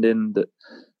 defending,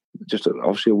 just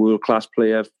obviously a world class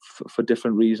player for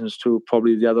different reasons to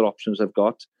probably the other options I've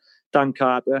got. Dan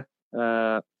Carter,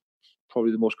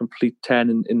 probably the most complete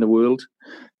 10 in the world.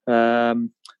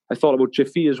 I thought about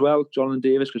Jiffy as well, Jonathan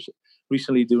Davis, because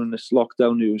recently during this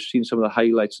lockdown, you've seen some of the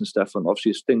highlights and stuff, and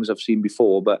obviously it's things I've seen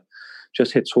before, but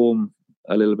just hits home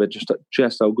a little bit,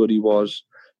 just how good he was,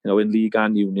 in league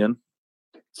and union.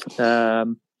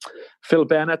 Phil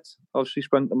Bennett obviously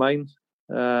sprung to mind,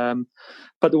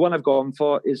 but the one I've gone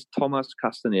for is Thomas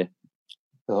Castanier.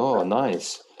 Oh,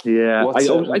 nice. Yeah,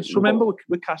 I just remember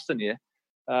with Castanier,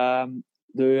 I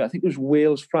think it was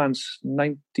Wales-France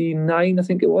 99, I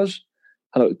think it was.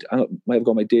 I might have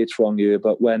got my dates wrong here,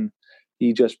 but when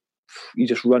he just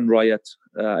run riot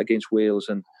against Wales,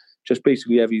 and just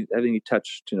basically everything he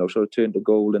touched, sort of turned to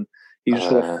gold, and he was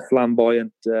sort of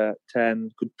flamboyant 10,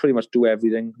 could pretty much do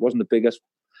everything. Wasn't the biggest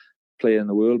player in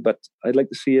the world, but I'd like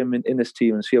to see him in this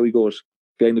team and see how he goes,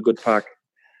 getting a good pack.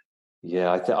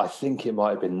 Yeah, I think it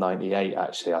might have been 98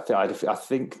 actually. I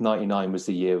think 99 was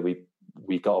the year we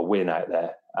got a win out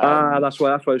there. That's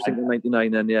why I was thinking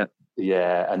 99 then, yeah.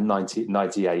 Yeah, and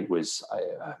 98 was,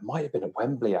 might have been at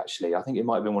Wembley, actually. I think it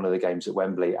might have been one of the games at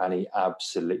Wembley, and he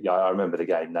absolutely, I remember the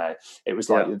game now. It was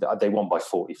like they won by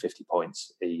 40, 50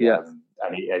 points.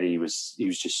 And he was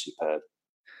just superb.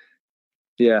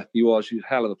 Yeah, he was. He was a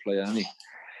hell of a player, wasn't he?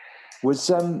 Was,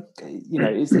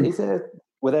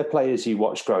 were there players you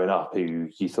watched growing up who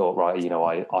you thought, right,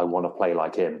 I want to play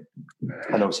like him?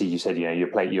 And obviously you said,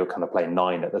 you're kind of playing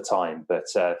 9 at the time, but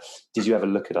did you ever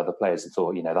look at other players and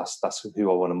thought, that's who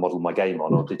I want to model my game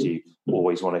on, or did you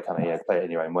always want to kind of play it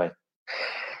in your own way?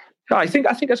 I think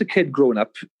as a kid growing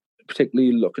up,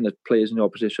 particularly looking at players in your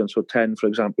position, so 10, for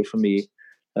example, for me,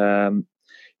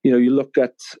 you look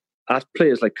at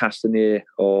players like Castanier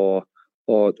or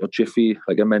Jiffy,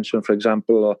 like I mentioned, for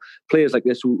example, or players like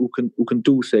this who can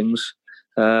do things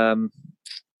and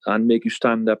make you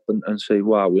stand up and say,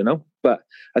 wow, But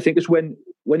I think it's when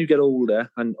you get older,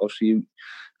 and obviously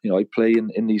I play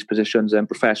in these positions and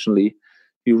professionally,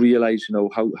 you realise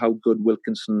how good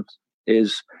Wilkinson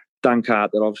is. Dan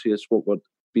Carter obviously is what would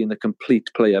being a complete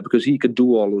player, because he could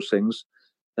do all those things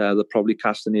that probably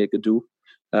Castanier could do.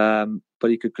 But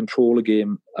he could control a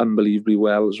game unbelievably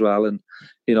well as well, and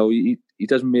he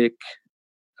doesn't make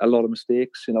a lot of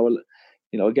mistakes.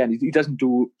 Again, he doesn't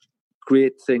do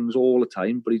great things all the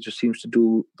time, but he just seems to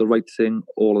do the right thing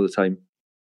all of the time.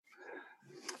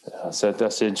 So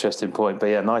that's an interesting point. But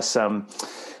yeah, nice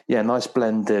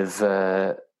blend of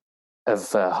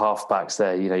halfbacks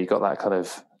there. You got that kind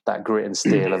of that grit and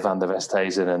steel of Van der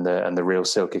Westhuizen and the real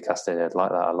Silky Castanier. I'd like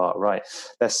that a lot. Right,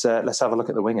 let's have a look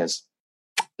at the wingers.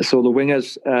 So the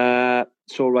wingers,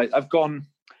 right, I've gone, do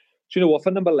you know what,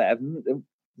 for number 11, it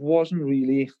wasn't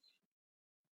really,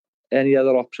 any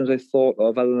other options I thought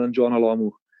of other than John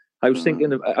Olomu. I was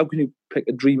thinking of how can you pick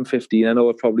a dream 15? I know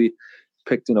I've probably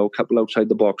picked a couple outside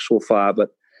the box so far, but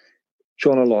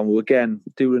John Olomu again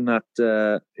during that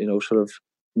sort of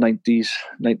 90s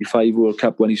 95 World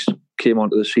Cup when he came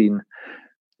onto the scene.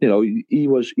 He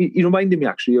reminded me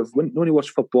actually of when you watch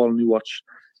football and you watch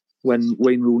when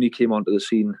Wayne Rooney came onto the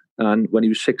scene, and when he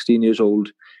was 16 years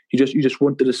old, you just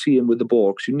wanted to see him with the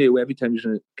ball because you knew every time he was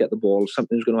going to get the ball,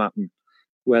 something was going to happen.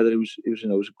 Whether it was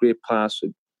a great pass,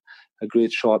 a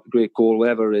great shot, a great goal,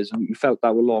 whatever it is, and you felt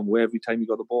that with Olomu every time he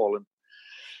got the ball. And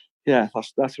yeah,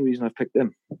 that's the reason I've picked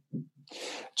him. Do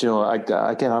you know,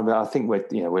 I think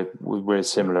we're a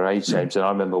similar age, James, and I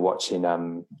remember watching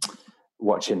that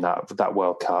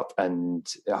World Cup, and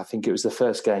I think it was the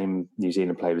first game New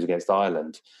Zealand played was against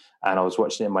Ireland, and I was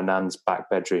watching it in my nan's back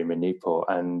bedroom in Newport,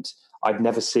 and I'd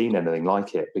never seen anything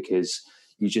like it because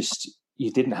you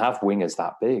didn't have wingers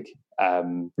that big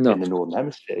in the Northern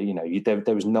Hemisphere.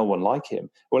 There was no one like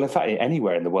him. Well, in fact,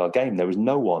 anywhere in the world game, there was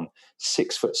no one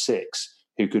 6'6"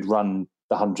 who could run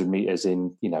the 100 meters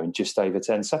in just over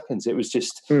 10 seconds. It was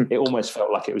just, it almost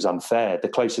felt like it was unfair. The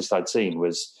closest I'd seen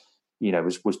was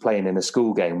playing in a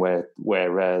school game where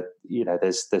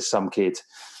there's some kid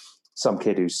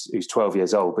who's 12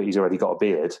 years old, but he's already got a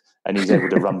beard and he's able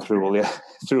to run through all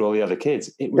the other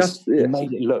kids. It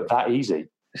made it look that easy.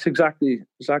 It's exactly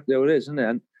how it is, isn't it?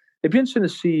 And it'd be interesting to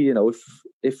see,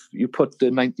 if you put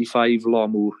the 95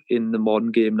 Olomu in the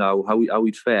modern game now, how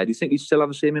he'd fare. Do you think he'd still have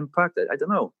the same impact? I don't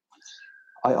know.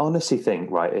 I honestly think,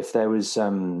 right, if there was,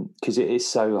 because it is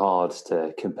so hard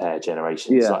to compare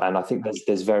generations, and I think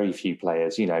there's very few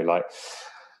players, I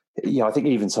think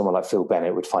even someone like Phil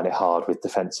Bennett would find it hard with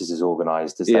defences as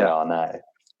organised as they are now.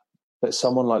 But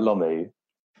someone like Lomu,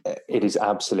 it is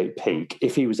absolute peak.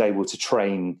 If he was able to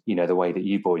train, the way that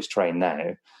you boys train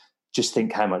now, just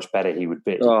think how much better he would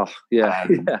be. Oh, yeah.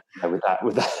 With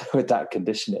that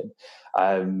conditioning.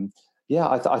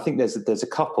 I think there's a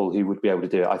couple who would be able to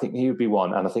do it. I think he would be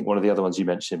one, and I think one of the other ones you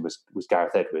mentioned was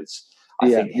Gareth Edwards. I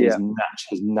think his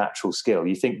natural skill.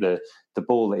 You think the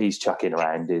ball that he's chucking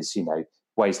around is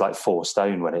weighs like 4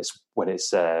 stone when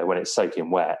it's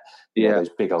soaking wet. Those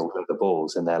big old leather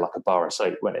balls, and they're like a bar of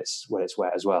soap when it's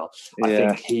wet as well. I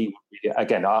think he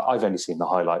again. I've only seen the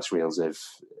highlights reels of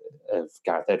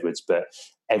Gareth Edwards, but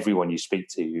everyone you speak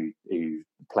to who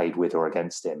played with or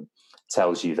against him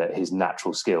tells you that his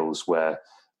natural skills were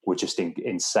just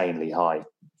insanely high.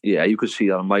 Yeah, you could see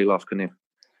that a mile off, couldn't you?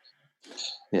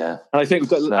 Yeah. And I think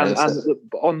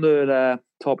on the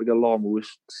topic of Olomu,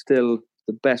 was still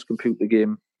the best computer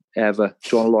game ever,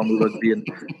 John Olomu Rugby. And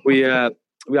we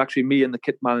actually, me and the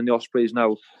kit man in the Ospreys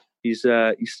now, he's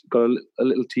got a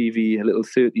little TV, a little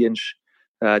 30-inch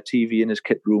TV in his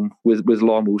kit room with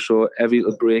Olomu. So every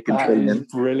little break in training,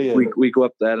 we go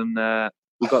up there and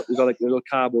we got like a little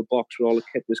cardboard box where all the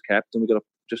kit was kept, and we got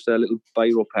just a little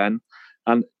biro pen.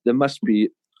 And there must be,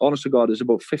 honest to God, there's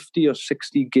about 50 or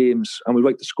 60 games, and we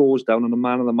write the scores down on the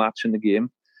man of the match in the game.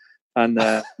 And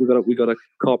we got a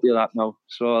copy of that now.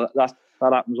 So that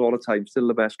happens all the time. Still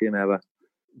the best game ever.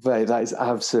 Mate, that is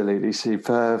absolutely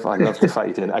superb. I love the fact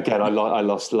you didn't. Again, I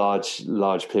lost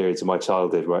large periods of my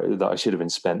childhood that I should have been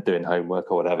spent doing homework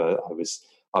or whatever.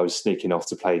 I was sneaking off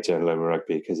to play John Olomu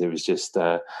Rugby because it was just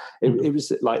it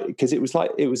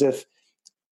was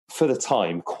for the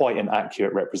time quite an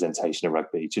accurate representation of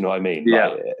rugby. Do you know what I mean?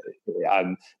 Yeah.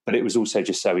 But it was also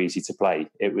just so easy to play.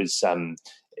 It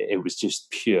was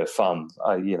just pure fun.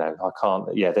 I can't.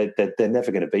 Yeah, they're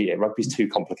never going to beat it. Rugby's too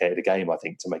complicated a game, I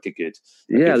think, to make a good.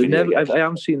 They never. I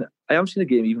haven't seen a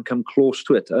game even come close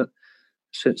to it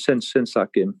since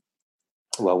that game.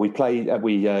 Well, we played.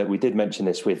 We did mention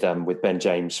this with Ben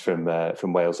James from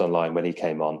Wales Online when he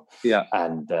came on. Yeah,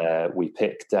 and we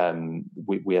picked.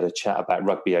 We had a chat about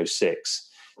Rugby 06.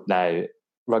 Now,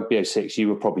 Rugby 06, you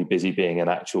were probably busy being an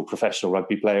actual professional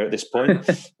rugby player at this point,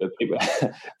 but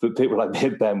people like me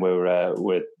and Ben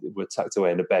were tucked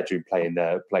away in the bedroom playing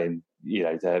the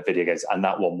video games, and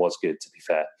that one was good, to be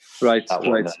fair. Right, that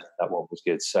one was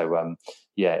good. So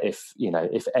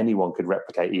if anyone could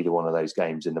replicate either one of those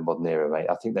games in the modern era, mate,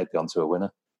 I think they'd be onto a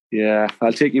winner. Yeah,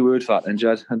 I'll take your word for that then,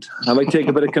 Jed, and I might take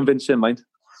a bit of convincing, mind.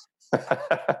 But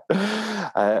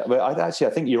I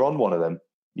think you're on one of them.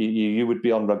 You would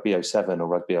be on Rugby 07 or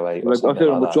Rugby 08. Or something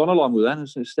like that. John along with then.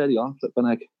 It's steady on, flipping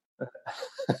egg.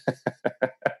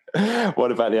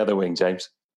 What about the other wing, James?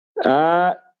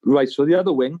 Right, so the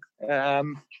other wing,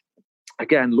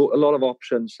 again, a lot of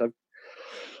options.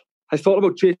 I thought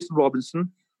about Jason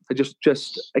Robinson. I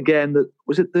just again,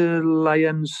 was it the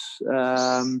Lions?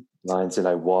 Lions in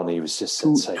 01, he was just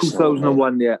sensational.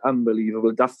 2001, yeah,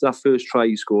 unbelievable. That first try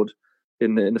he scored,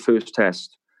 in the first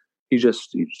test. He's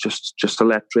just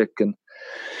electric, and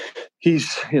he's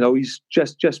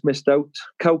just missed out.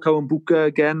 Kauko Mbuka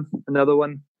again, another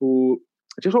one who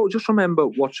I just remember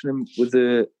watching him with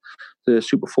the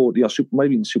Super 40 or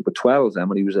maybe in Super 12 then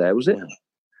when he was there. Was it?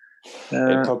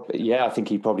 I think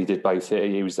he probably did both.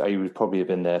 He would probably have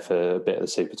been there for a bit of the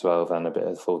Super 12 and a bit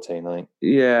of the 14, I think.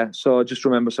 Yeah, so I just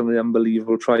remember some of the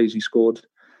unbelievable tries he scored.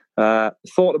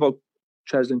 Thought about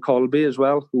Cheslin Colby as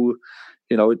well, who,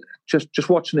 just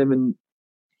watching him in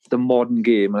the modern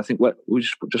game. I think we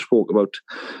just spoke about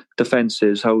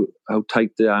defences, how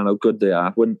tight they are and how good they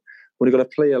are. When you've got a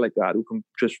player like that who can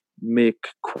just make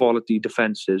quality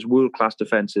defences, world-class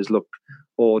defences look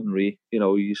ordinary,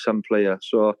 he's some player.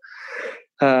 So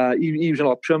he was an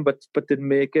option, but didn't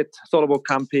make it. I thought about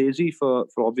Campese for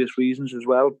obvious reasons as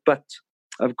well, but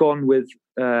I've gone with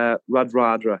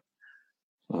Radradra.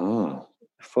 Oh.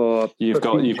 You've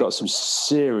got some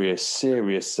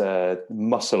serious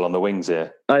muscle on the wings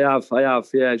here. I have.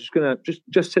 Yeah, just gonna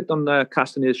just sit on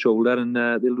Castanier's shoulder and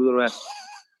they'll do the rest.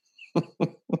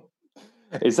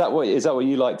 Is that what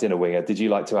you liked in a winger? Did you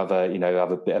like to have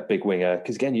a big winger?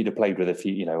 Because again, you'd have played with a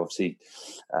few. Obviously,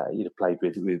 you'd have played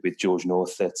with George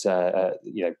North at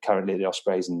currently at the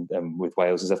Ospreys and with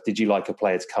Wales and stuff. Did you like a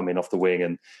player to come in off the wing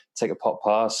and take a pop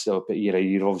pass? But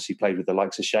you'd obviously played with the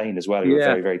likes of Shane as well. You were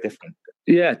very, very different.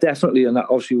 Yeah, definitely. And that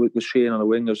obviously with Shane on the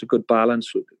wing, there was a good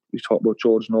balance. We talked about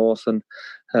George North, and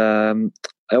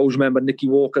I always remember Nicky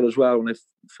Walker as well. When I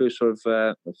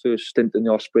first stint in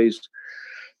the Ospreys.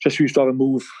 Just used to have a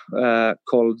move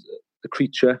called the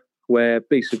Creature, where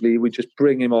basically we just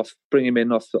bring him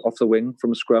in off the wing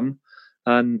from a scrum,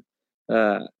 and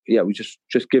we just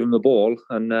give him the ball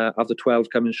and have the 12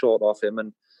 coming short off him,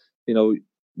 and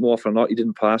more often than not he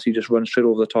didn't pass, he just runs straight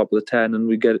over the top of the 10, and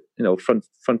we get front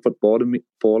foot ball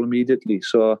immediately.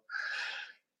 So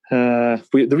the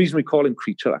reason we call him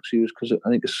Creature actually was because I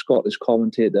think a Scottish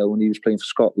commentator when he was playing for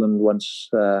Scotland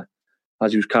once.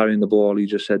 As he was carrying the ball, he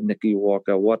just said, "Nicky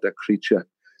Walker, what a creature!"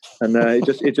 And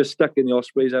it just stuck in the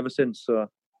Ospreys ever since. So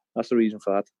that's the reason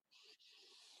for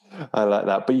that. I like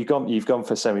that. But you've gone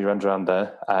for Semi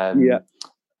Radradra. Yeah.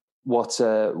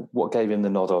 What gave him the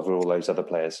nod over all those other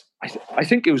players? I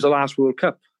think it was the last World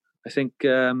Cup. I think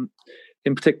in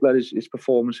particular his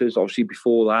performances. Obviously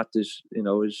before that his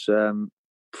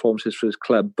performances for his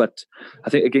club. But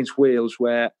I think against Wales,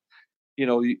 where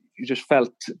you just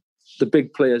felt the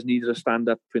big players needed to stand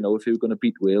up, if they were going to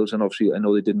beat Wales, and obviously I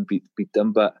know they didn't beat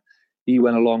them, but he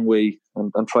went a long way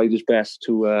and tried his best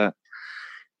to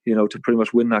pretty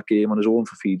much win that game on his own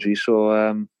for Fiji.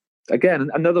 So again,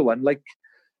 another one like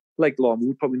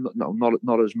Longwood, probably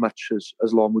not as much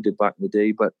as Longwood did back in the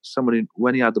day, but somebody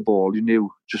when he had the ball, you knew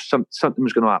just something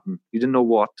was going to happen. You didn't know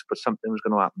what, but something was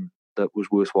going to happen that was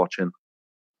worth watching.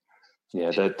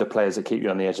 Yeah, the players that keep you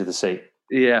on the edge of the seat.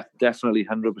 Yeah, definitely,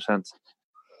 100%.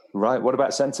 Right, what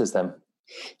about centres then?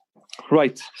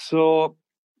 Right, so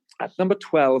at number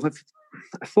 12,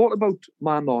 I thought about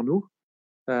Manonu,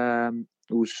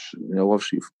 who's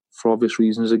obviously for obvious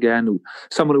reasons again,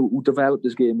 someone who developed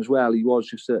his game as well. He was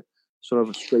just a sort of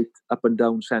a straight up and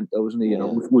down centre, wasn't he?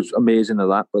 Was amazing at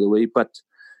that, by the way. But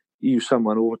he was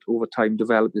someone over time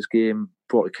developed his game,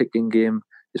 brought a kicking game,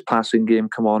 his passing game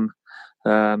come on.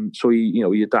 So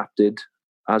he adapted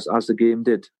as the game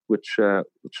did, which was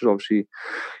obviously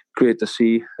great to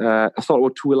see. I thought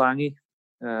about Tuilagi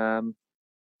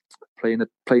playing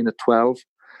at 12.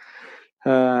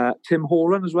 Tim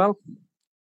Horan as well.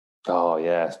 Oh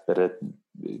yeah, bit of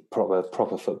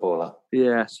proper footballer.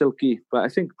 Yeah, silky. But I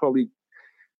think probably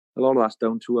a lot of that's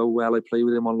down to how well I play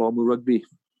with him on Longwood Rugby.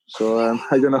 So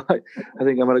I don't know. I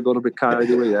think I might have got a bit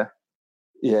carried away there.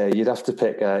 Yeah, you'd have to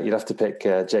pick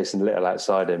Jason Little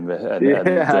outside him and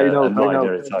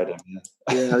Ryder inside him.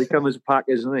 Yeah, he comes as a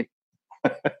package, isn't he?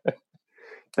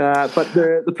 But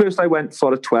the person I went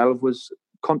for at 12 was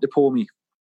Contepomi.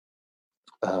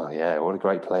 Oh yeah, what a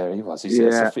great player he was.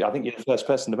 Yeah. I think you're the first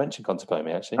person to mention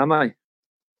Contepomi, actually. Am I?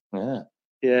 Yeah.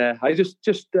 Yeah, I just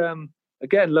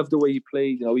again love the way he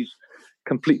played. He's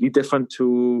completely different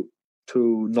to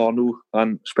Nonu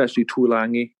and especially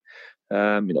Tuilagi.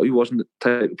 He wasn't the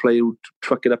type of player who'd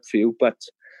truck it up for you, but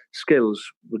skills,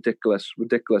 ridiculous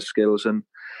skills. And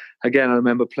again, I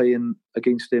remember playing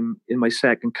against him in my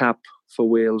second cap for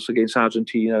Wales against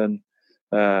Argentina.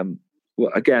 And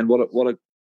again, what a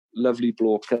lovely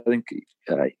bloke. I think,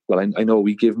 I know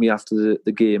he gave me after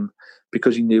the game,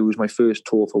 because he knew it was my first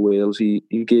tour for Wales, he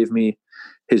gave me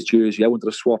his jersey. I wanted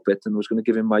to swap it and was going to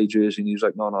give him my jersey. And he was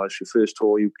like, no, it's your first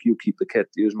tour. You keep the kit.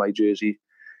 Here's my jersey.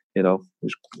 It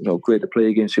was great to play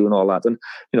against you and all that, and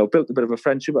built a bit of a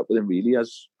friendship up with him really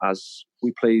as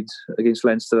we played against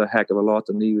Leinster a heck of a lot,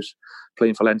 and he was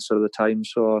playing for Leinster at the time.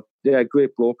 So yeah,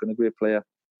 great bloke and a great player.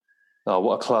 Oh,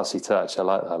 what a classy touch! I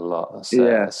like that a lot.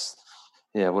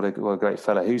 What a great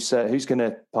fella. Who's going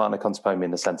to partner Contepomi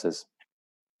in the centres?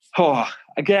 Oh,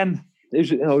 again,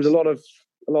 it was a lot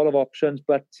of options,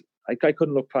 but I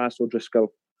couldn't look past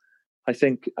O'Driscoll. I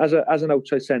think as an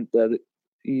outside centre,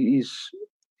 he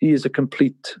is a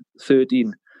complete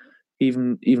 13.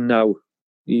 Even now,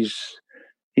 he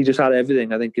just had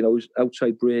everything. I think his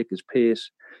outside break, his pace,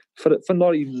 for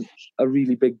not even a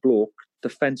really big bloke,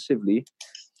 defensively,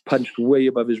 punched way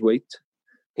above his weight.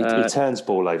 He turns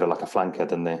ball over like a flanker,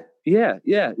 doesn't he? Yeah,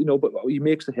 but he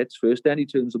makes the hits first, then he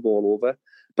turns the ball over.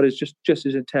 But it's just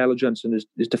his intelligence and his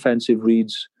defensive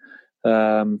reads,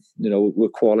 were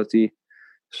quality.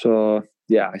 So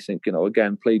yeah, I think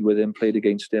again, played with him, played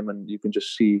against him, and you can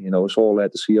just see it's all there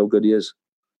to see how good he is.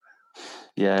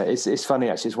 Yeah, it's funny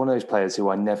actually. It's one of those players who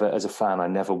I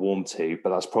never warmed to, but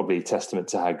that's probably a testament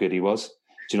to how good he was.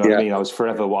 Do you know what I mean? I was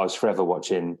forever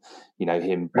watching,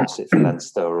 him boss it for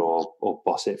Leinster or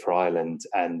boss it for Ireland,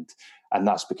 and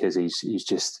that's because he's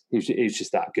just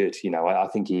that good. I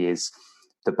think he is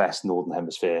the best Northern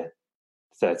Hemisphere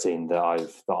 13 that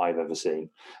I've ever seen,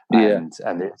 and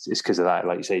it's because of that.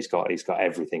 Like you say, he's got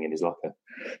everything in his locker.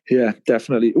 Yeah,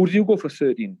 definitely. Who did you go for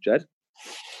 13, Jed?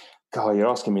 God, you're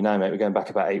asking me now, mate. We're going back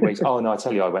about 8 weeks. Oh no, I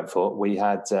tell you, I went for. We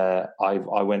had. I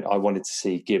wanted to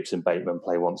see Gibbs and Bateman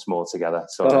play once more together,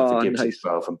 so I went for Gibbs at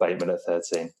 12 and Bateman at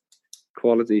 13.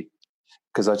 Quality.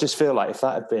 Because I just feel like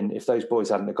if those boys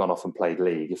hadn't have gone off and played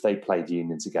league, if they played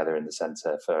union together in the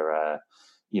centre for a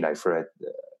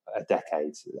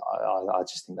decade, I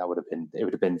just think it would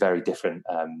have been very different.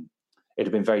 It'd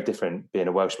have been very different being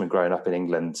a Welshman growing up in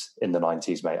England in the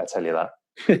 90s, mate. I tell you that.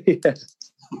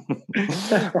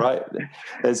 Right.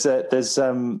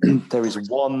 There is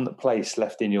one place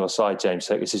left in your side, James.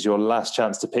 So this is your last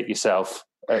chance to pick yourself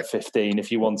at 15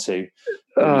 if you want to.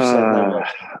 Go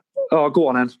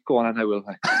on then. I will.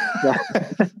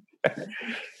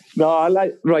 No, I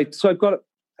like. Right. So I've got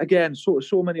again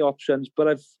so many options,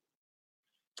 but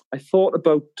I thought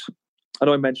about. I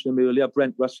know I mentioned him earlier,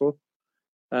 Brent Russell.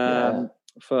 I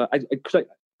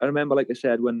remember, like I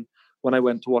said, when I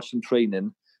went to watch them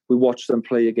training, we watched them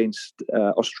play against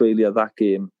Australia that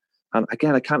game. And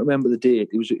again, I can't remember the date.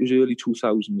 It was early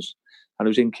 2000s, and it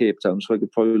was in Cape Town, so I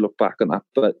could probably look back on that.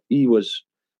 But he was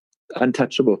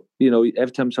untouchable.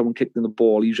 Every time someone kicked in the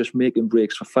ball, he was just making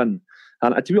breaks for fun.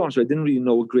 And to be honest, I didn't really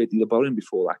know a great deal about him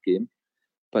before that game,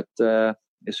 but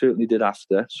it certainly did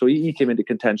after. So he came into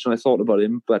contention. I thought about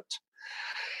him, but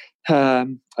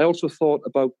I also thought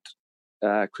about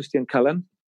Christian Cullen.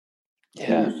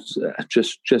 Yeah,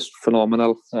 just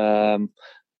phenomenal.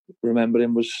 Remember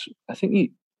him I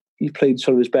think he played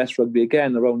sort of his best rugby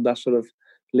again around that sort of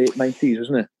late 90s,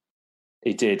 wasn't it?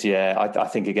 He did, yeah. I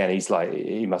think again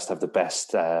he must have the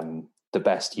best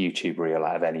YouTube reel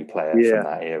out of any player from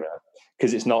that era,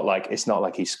 because it's not like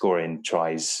he's scoring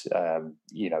tries,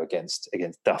 against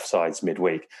duff sides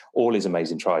midweek. All his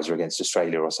amazing tries are against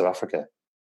Australia or South Africa.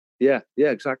 Yeah,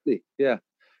 exactly. Yeah.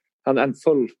 And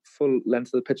full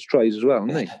length of the pitch tries as well,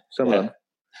 isn't he? Some of them.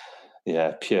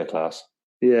 Yeah, pure class.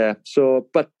 Yeah. So,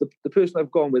 but the person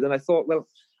I've gone with, and I thought, well,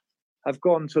 I've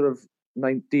gone sort of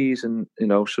 90s and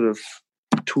sort of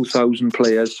 2000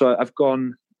 players. So I've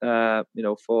gone, for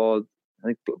I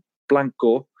think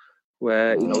Blanco,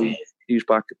 where he was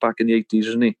back in the 80s,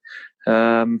 isn't he?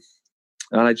 And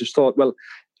I just thought, well,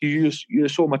 you hear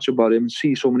so much about him,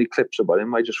 see so many clips about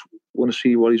him. I just want to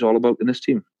see what he's all about in this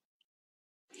team.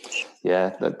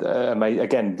 Yeah,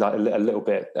 again, like a little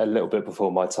bit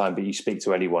before my time. But you speak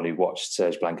to anyone who watched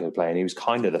Serge Blanco play, and he was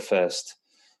kind of the first,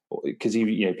 because he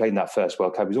played in that first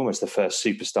World Cup. He was almost the first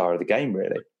superstar of the game,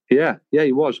 really. Yeah,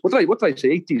 he was. What did I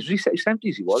say? 80s? Was he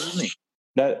 70s? He was, wasn't he?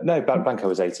 No, Blanco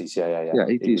was 80s. Yeah. Yeah,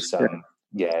 80s. He was,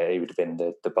 he would have been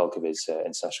the bulk of his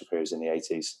international career was in the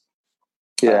 80s.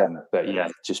 Yeah, but yeah,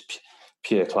 just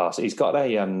pure class. He's got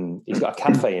a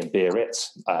cafe in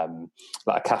Biarritz,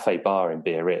 like a cafe bar in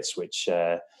Biarritz, which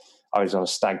I was on a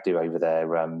stag do over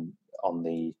there on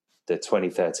the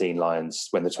 2013 Lions,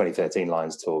 when the 2013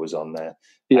 Lions tour was on there.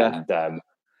 Yeah. And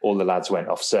all the lads went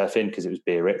off surfing because it was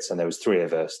Biarritz, and there was three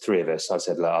of us. I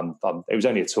said, look, it was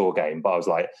only a tour game, but I was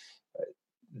like,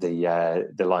 the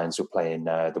Lions were playing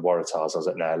the Waratahs. I was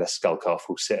like, no, let's skulk off.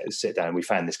 We'll sit down. We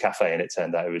found this cafe, and it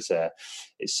turned out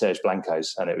it's Serge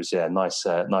Blanco's, and it was a nice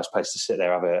place to sit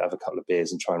there, have a couple of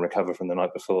beers, and try and recover from the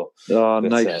night before. Oh,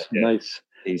 nice.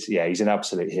 He's an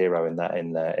absolute hero in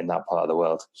that part of the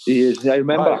world. He is. I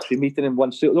remember actually meeting him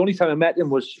once. The only time I met him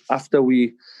was after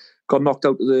we got knocked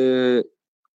out of the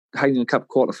Heineken Cup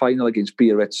quarter-final against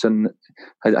Biarritz, and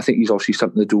I think he's obviously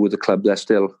something to do with the club there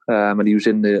still. And he was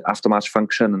in the after-match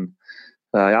function, and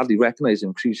I hardly recognised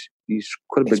him because he's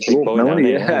quite a big bloke now, isn't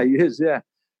he? Yeah, he is, yeah.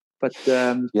 But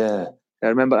I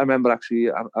remember actually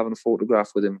having a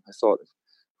photograph with him. I thought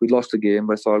we'd lost the game,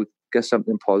 but I thought I'd get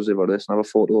something positive out of this and have a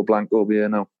photo of Blanco over here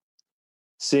now.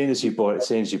 Seeing as you brought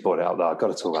it up, though, I've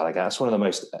got to talk about that game. It's one of the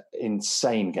most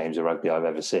insane games of rugby I've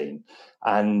ever seen.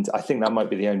 And I think that might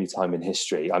be the only time in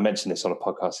history, I mentioned this on a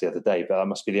podcast the other day, but that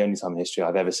must be the only time in history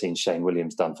I've ever seen Shane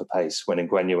Williams done for pace when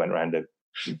Ngwenya went round him.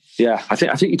 Yeah, I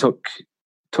think he took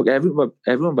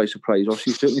everyone by surprise.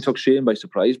 Obviously, he certainly took Shane by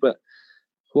surprise, but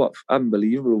what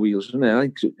unbelievable wheels, isn't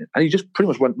it? And he just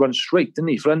pretty much run straight, didn't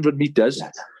he, for 100 metres?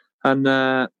 Yeah.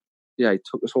 And he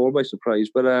took us all by surprise.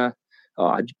 But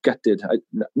I gutted. I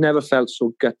never felt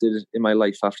so gutted in my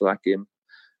life after that game.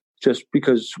 Just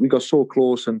because we got so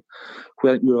close, and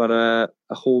we were at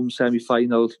a home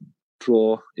semi-final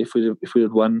draw if we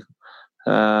had won.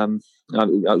 And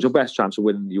it was our best chance of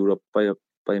winning Europe by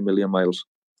a million miles.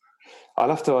 I'll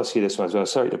have to ask you this one as well.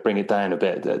 Sorry to bring it down a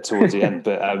bit towards the end,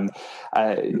 but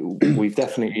we've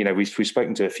definitely, we've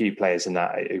spoken to a few players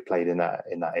who played in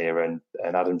that era, and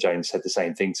Adam Jones said the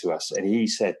same thing to us, and he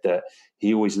said that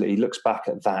he looks back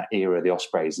at that era of the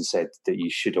Ospreys and said that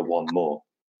you should have won more.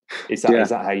 Is that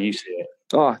how you see it?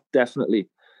 Oh, definitely.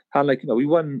 And we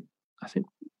won. I think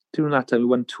during that time we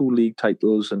won 2 league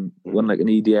titles and won an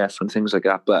EDF and things like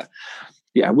that. But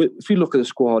yeah, if you look at the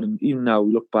squad, and even now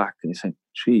we look back and you think,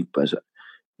 gee, but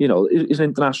it's an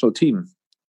international team,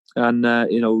 and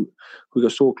we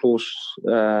got so close.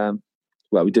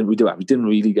 We didn't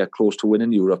really get close to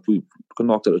winning Europe. We got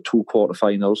knocked out of 2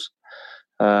 quarterfinals.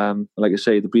 Like I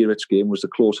say, the Biarritz game was the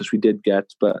closest we did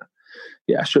get, but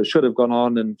yeah, should have gone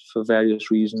on, and for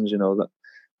various reasons, that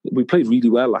we played really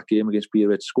well that game against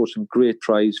Biarritz, scored some great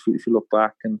tries if you look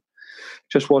back, and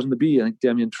just wasn't to be. I think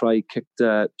Damien Try kicked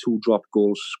 2 drop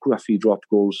goals, scruffy drop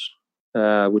goals,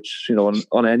 which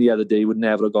on any other day would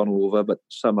never have gone over, but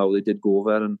somehow they did go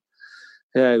over, and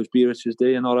it was Biarritz's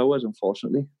day and not ours,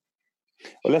 unfortunately.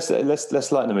 Well, let's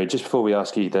lighten the mood just before we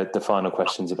ask you the final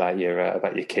questions about your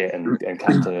kit and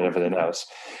captain and everything else.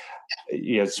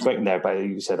 Spoken there about,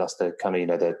 you said that's the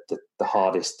kind of the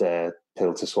hardest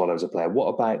pill to swallow as a player. What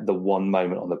about the one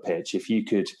moment on the pitch? If you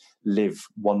could live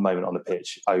one moment on the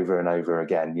pitch over and over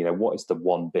again, what is the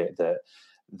one bit that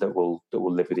will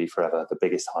live with you forever? The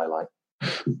biggest highlight.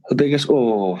 The biggest.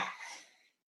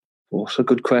 It's a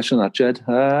good question, that, Jed.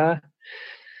 I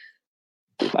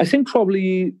think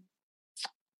probably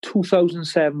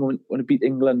 2007 when we beat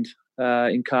England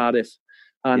in Cardiff,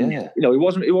 and it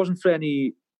wasn't for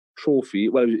any trophy.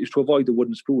 Well, it was to avoid the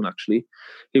wooden spoon. Actually,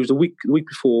 it was the week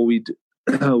before we'd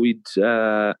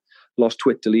lost to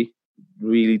Italy.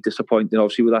 Really disappointing,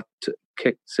 obviously, with that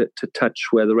kick to touch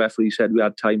where the referee said we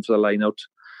had time for the line out.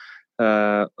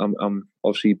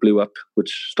 Obviously blew up,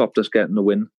 which stopped us getting the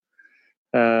win.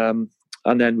 And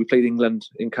then we played England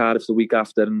in Cardiff the week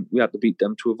after, and we had to beat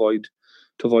them to avoid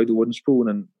the wooden spoon.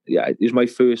 And yeah, it was my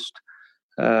first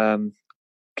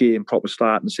game proper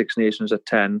start in Six Nations at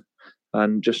 10,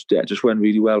 and just went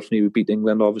really well for me. We beat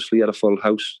England, obviously, at a full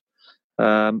house,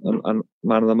 and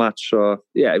man of the match. So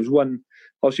yeah, it was one.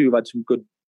 Obviously, we've had some good,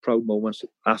 proud moments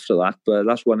after that, but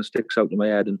that's one that sticks out in my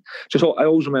head. And just I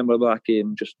always remember that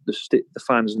game, just the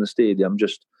fans in the stadium,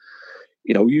 just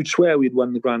you'd swear we'd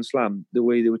won the Grand Slam, the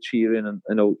way they were cheering. And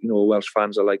I know Welsh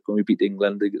fans are like, when we beat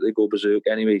England, they go berserk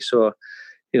anyway. So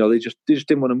they just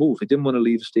didn't want to move. They didn't want to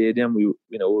leave the stadium. We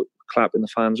clapping, the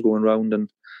fans going round, and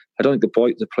I don't think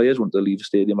the players wanted to leave the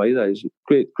stadium either. It was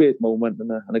a great moment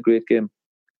and a great game.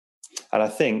 And I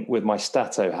think with my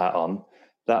Stato hat on,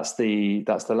 that's the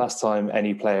last time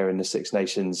any player in the Six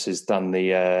Nations has done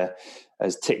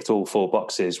has ticked all 4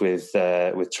 boxes with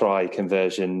try,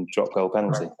 conversion, drop goal,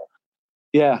 penalty.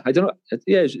 Yeah, I don't know.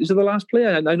 Yeah, is it the last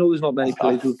player? I know there's not many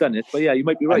players who've done it, but yeah, you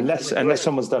might be right. Unless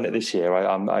someone's done it this year,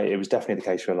 it was definitely the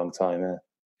case for a long time.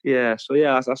 Yeah. So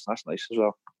yeah, that's nice as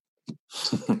well.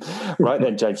 Right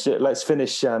then, James. Let's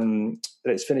finish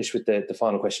with the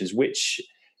final questions. Which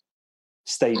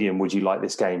stadium would you like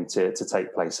this game to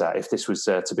take place at? If this was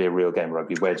to be a real game of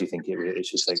rugby, where do you think it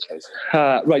should take place?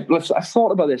 Right. Well, I've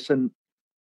thought about this, and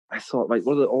I thought, right,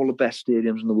 what are all the best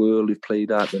stadiums in the world we've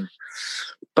played at?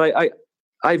 But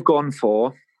I've gone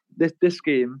for this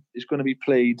game is going to be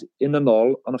played in the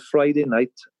Knoll on a Friday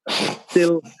night.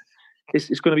 Still,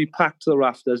 it's going to be packed to the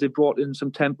rafters. They brought in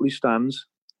some temporary stands,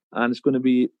 and it's going to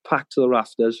be packed to the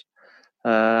rafters.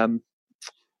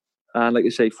 And like I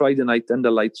say, Friday night under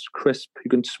lights, crisp. You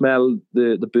can smell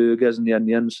the burgers and the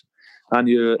onions, and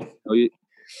you're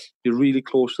really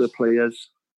close to the players.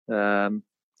 And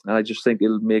I just think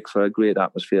it'll make for a great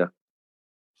atmosphere.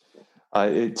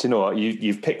 Do you know what?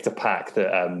 You've picked a pack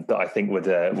that I think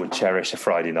would cherish a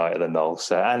Friday night at the Knoll.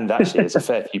 So, and actually, there's a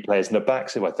fair few players in the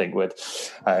backs who I think would.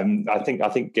 I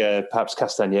think perhaps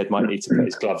Castagned might need to put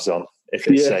his gloves on. If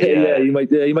it's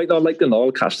you might not like the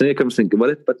Knoll, Castagned. Come think about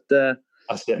it, but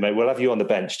that's it, mate. We'll have you on the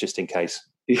bench just in case.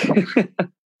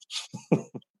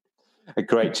 A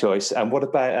great choice. And what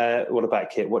about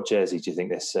kit? What jersey do you think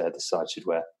this side should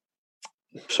wear?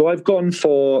 So I've gone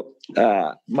for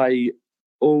my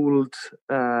old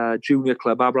junior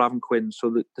club, Aberafan Quins. So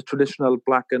the traditional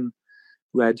black and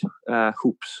red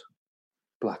hoops.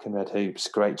 Black and red hoops,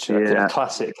 great shirt. Yeah. A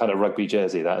classic kind of rugby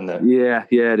jersey, that, isn't it? Yeah,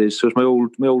 it is. So it's my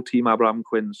old team, Aberafan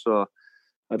Quins. So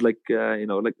I'd like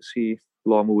to see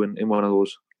Lomu in one of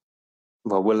those.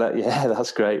 Well,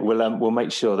 that's great. We'll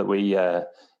make sure that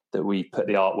we put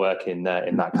the artwork in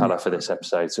that colour for this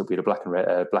episode. So it'll be the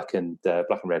black and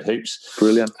red hoops.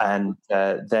 Brilliant. And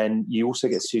then you also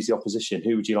get to choose the opposition.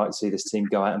 Who would you like to see this team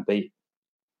go out and beat?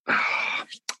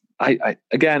 I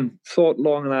again thought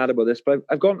long and hard about this, but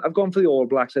I've gone for the All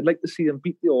Blacks. I'd like to see them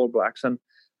beat the All Blacks, and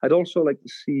I'd also like to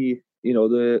see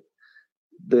the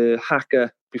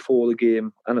haka before the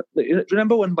game. And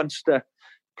remember when Munster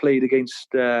played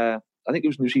against I think it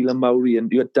was New Zealand Maori,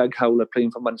 and you had Doug Howler playing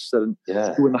for Munster and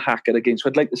doing the haka against. So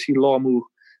I'd like to see Lomu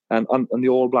and the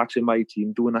All Blacks in my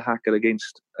team doing a haka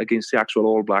against the actual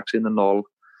All Blacks in the Knoll,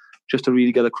 just to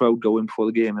really get the crowd going before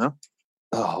the game,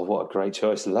 Oh, what a great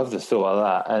choice! Love the thought of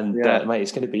that, and mate,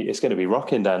 it's going to be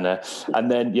rocking down there. And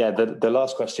then, the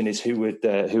last question is who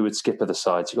would skipper the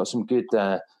side? So you've got some good,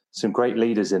 some great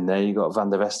leaders in there. You've got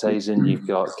Van der Westhuizen, you've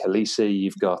got Khaleesi,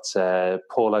 you've got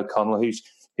Paul O'Connell,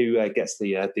 who gets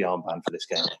the armband for this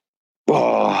game.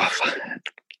 Oh,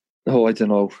 I don't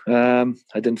know.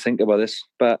 I didn't think about this,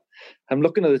 but I'm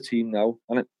looking at the team now,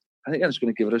 and I think I'm just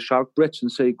going to give it a shout, Brits,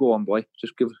 and say, "Go on, boy!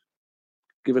 Just give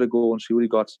it a go and see what you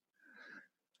got."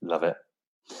 Love it.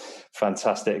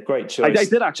 Fantastic. Great choice. I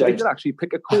did actually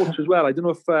pick a coach as well. I don't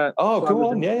know if... go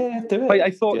on. Yeah, do it.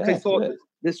 I thought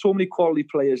there's so many quality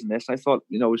players in this. I thought,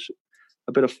 it's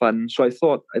a bit of fun. So I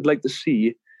thought I'd like to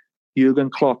see Jurgen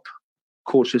Klopp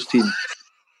coach his team.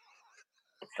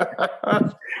 I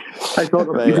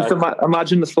thought,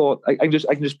 imagine the thought. I can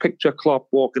just picture Klopp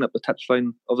walking up the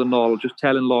touchline of the Knoll, just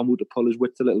telling Lomu to pull his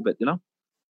wits a little bit,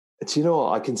 Do you know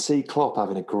what? I can see Klopp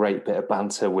having a great bit of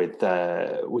banter with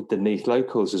the Neath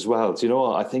locals as well. Do you know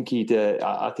what? I think he'd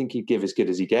give as good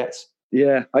as he gets.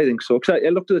 Yeah, I think so. Because I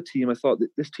looked at the team, I thought that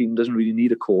this team doesn't really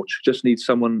need a coach; just needs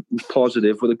someone who's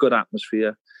positive with a good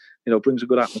atmosphere. Brings a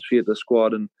good atmosphere to the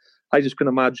squad, and I just can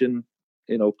imagine,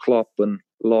 Klopp and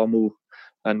Lomu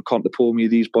and Contepomi,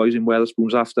 these boys in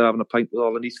Wetherspoons after having a pint with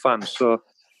all the Neath fans. So.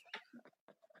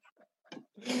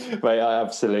 Mate, I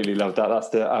absolutely love that. That's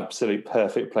the absolute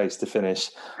perfect place to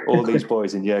finish. All these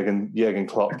boys in Jurgen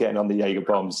Klopp getting on the Jaeger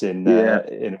bombs in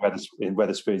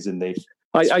Wetherspoons and Neath.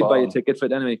 I'd buy a ticket for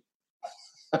it anyway.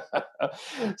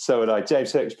 So would I.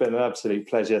 James Hook, it's been an absolute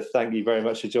pleasure. Thank you very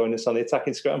much for joining us on the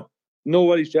Attacking Scrum. No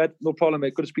worries, Jed. No problem,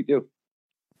 mate. Good to speak to you.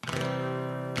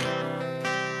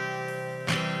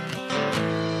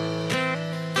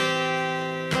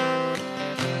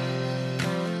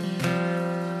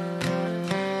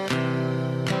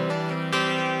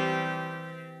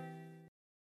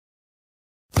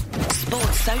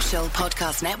 Social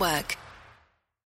Podcast Network.